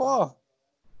Taco Fall.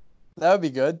 That would be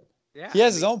good. Yeah, he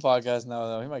has his own podcast now,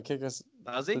 though. He might kick us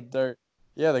the dirt.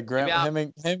 Yeah, the Grant,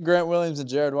 Grant Williams, and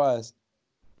Jared Wise.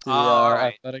 The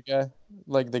athletic guy,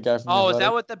 like the guy from. Oh, is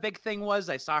that what the big thing was?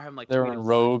 I saw him like. They were in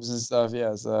robes and stuff.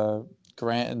 Yeah, it's a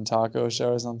Grant and Taco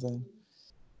show or something.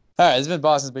 All right, it's been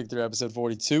Boston's Big 3, episode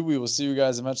 42. We will see you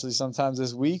guys eventually sometimes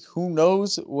this week. Who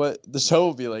knows what the show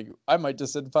will be like? I might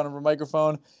just sit in front of a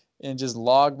microphone and just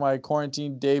log my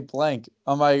quarantine day blank.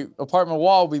 On my apartment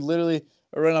wall, we literally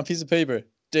are writing on a piece of paper.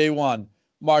 Day 1,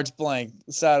 March blank,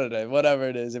 Saturday, whatever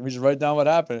it is, and we just write down what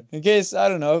happened. In case, I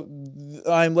don't know,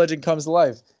 I Am Legend comes to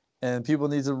life, and people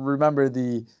need to remember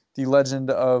the legend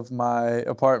of my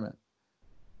apartment.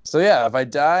 So yeah, if I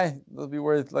die, it'll be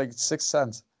worth like 6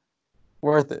 cents.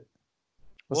 Worth it.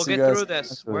 We'll get through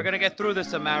this. We're going to get through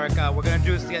this, America. We're going to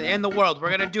do this together. In the world,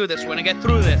 we're going to do this. We're going to get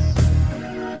through this.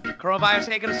 Coronavirus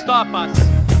ain't going to stop us.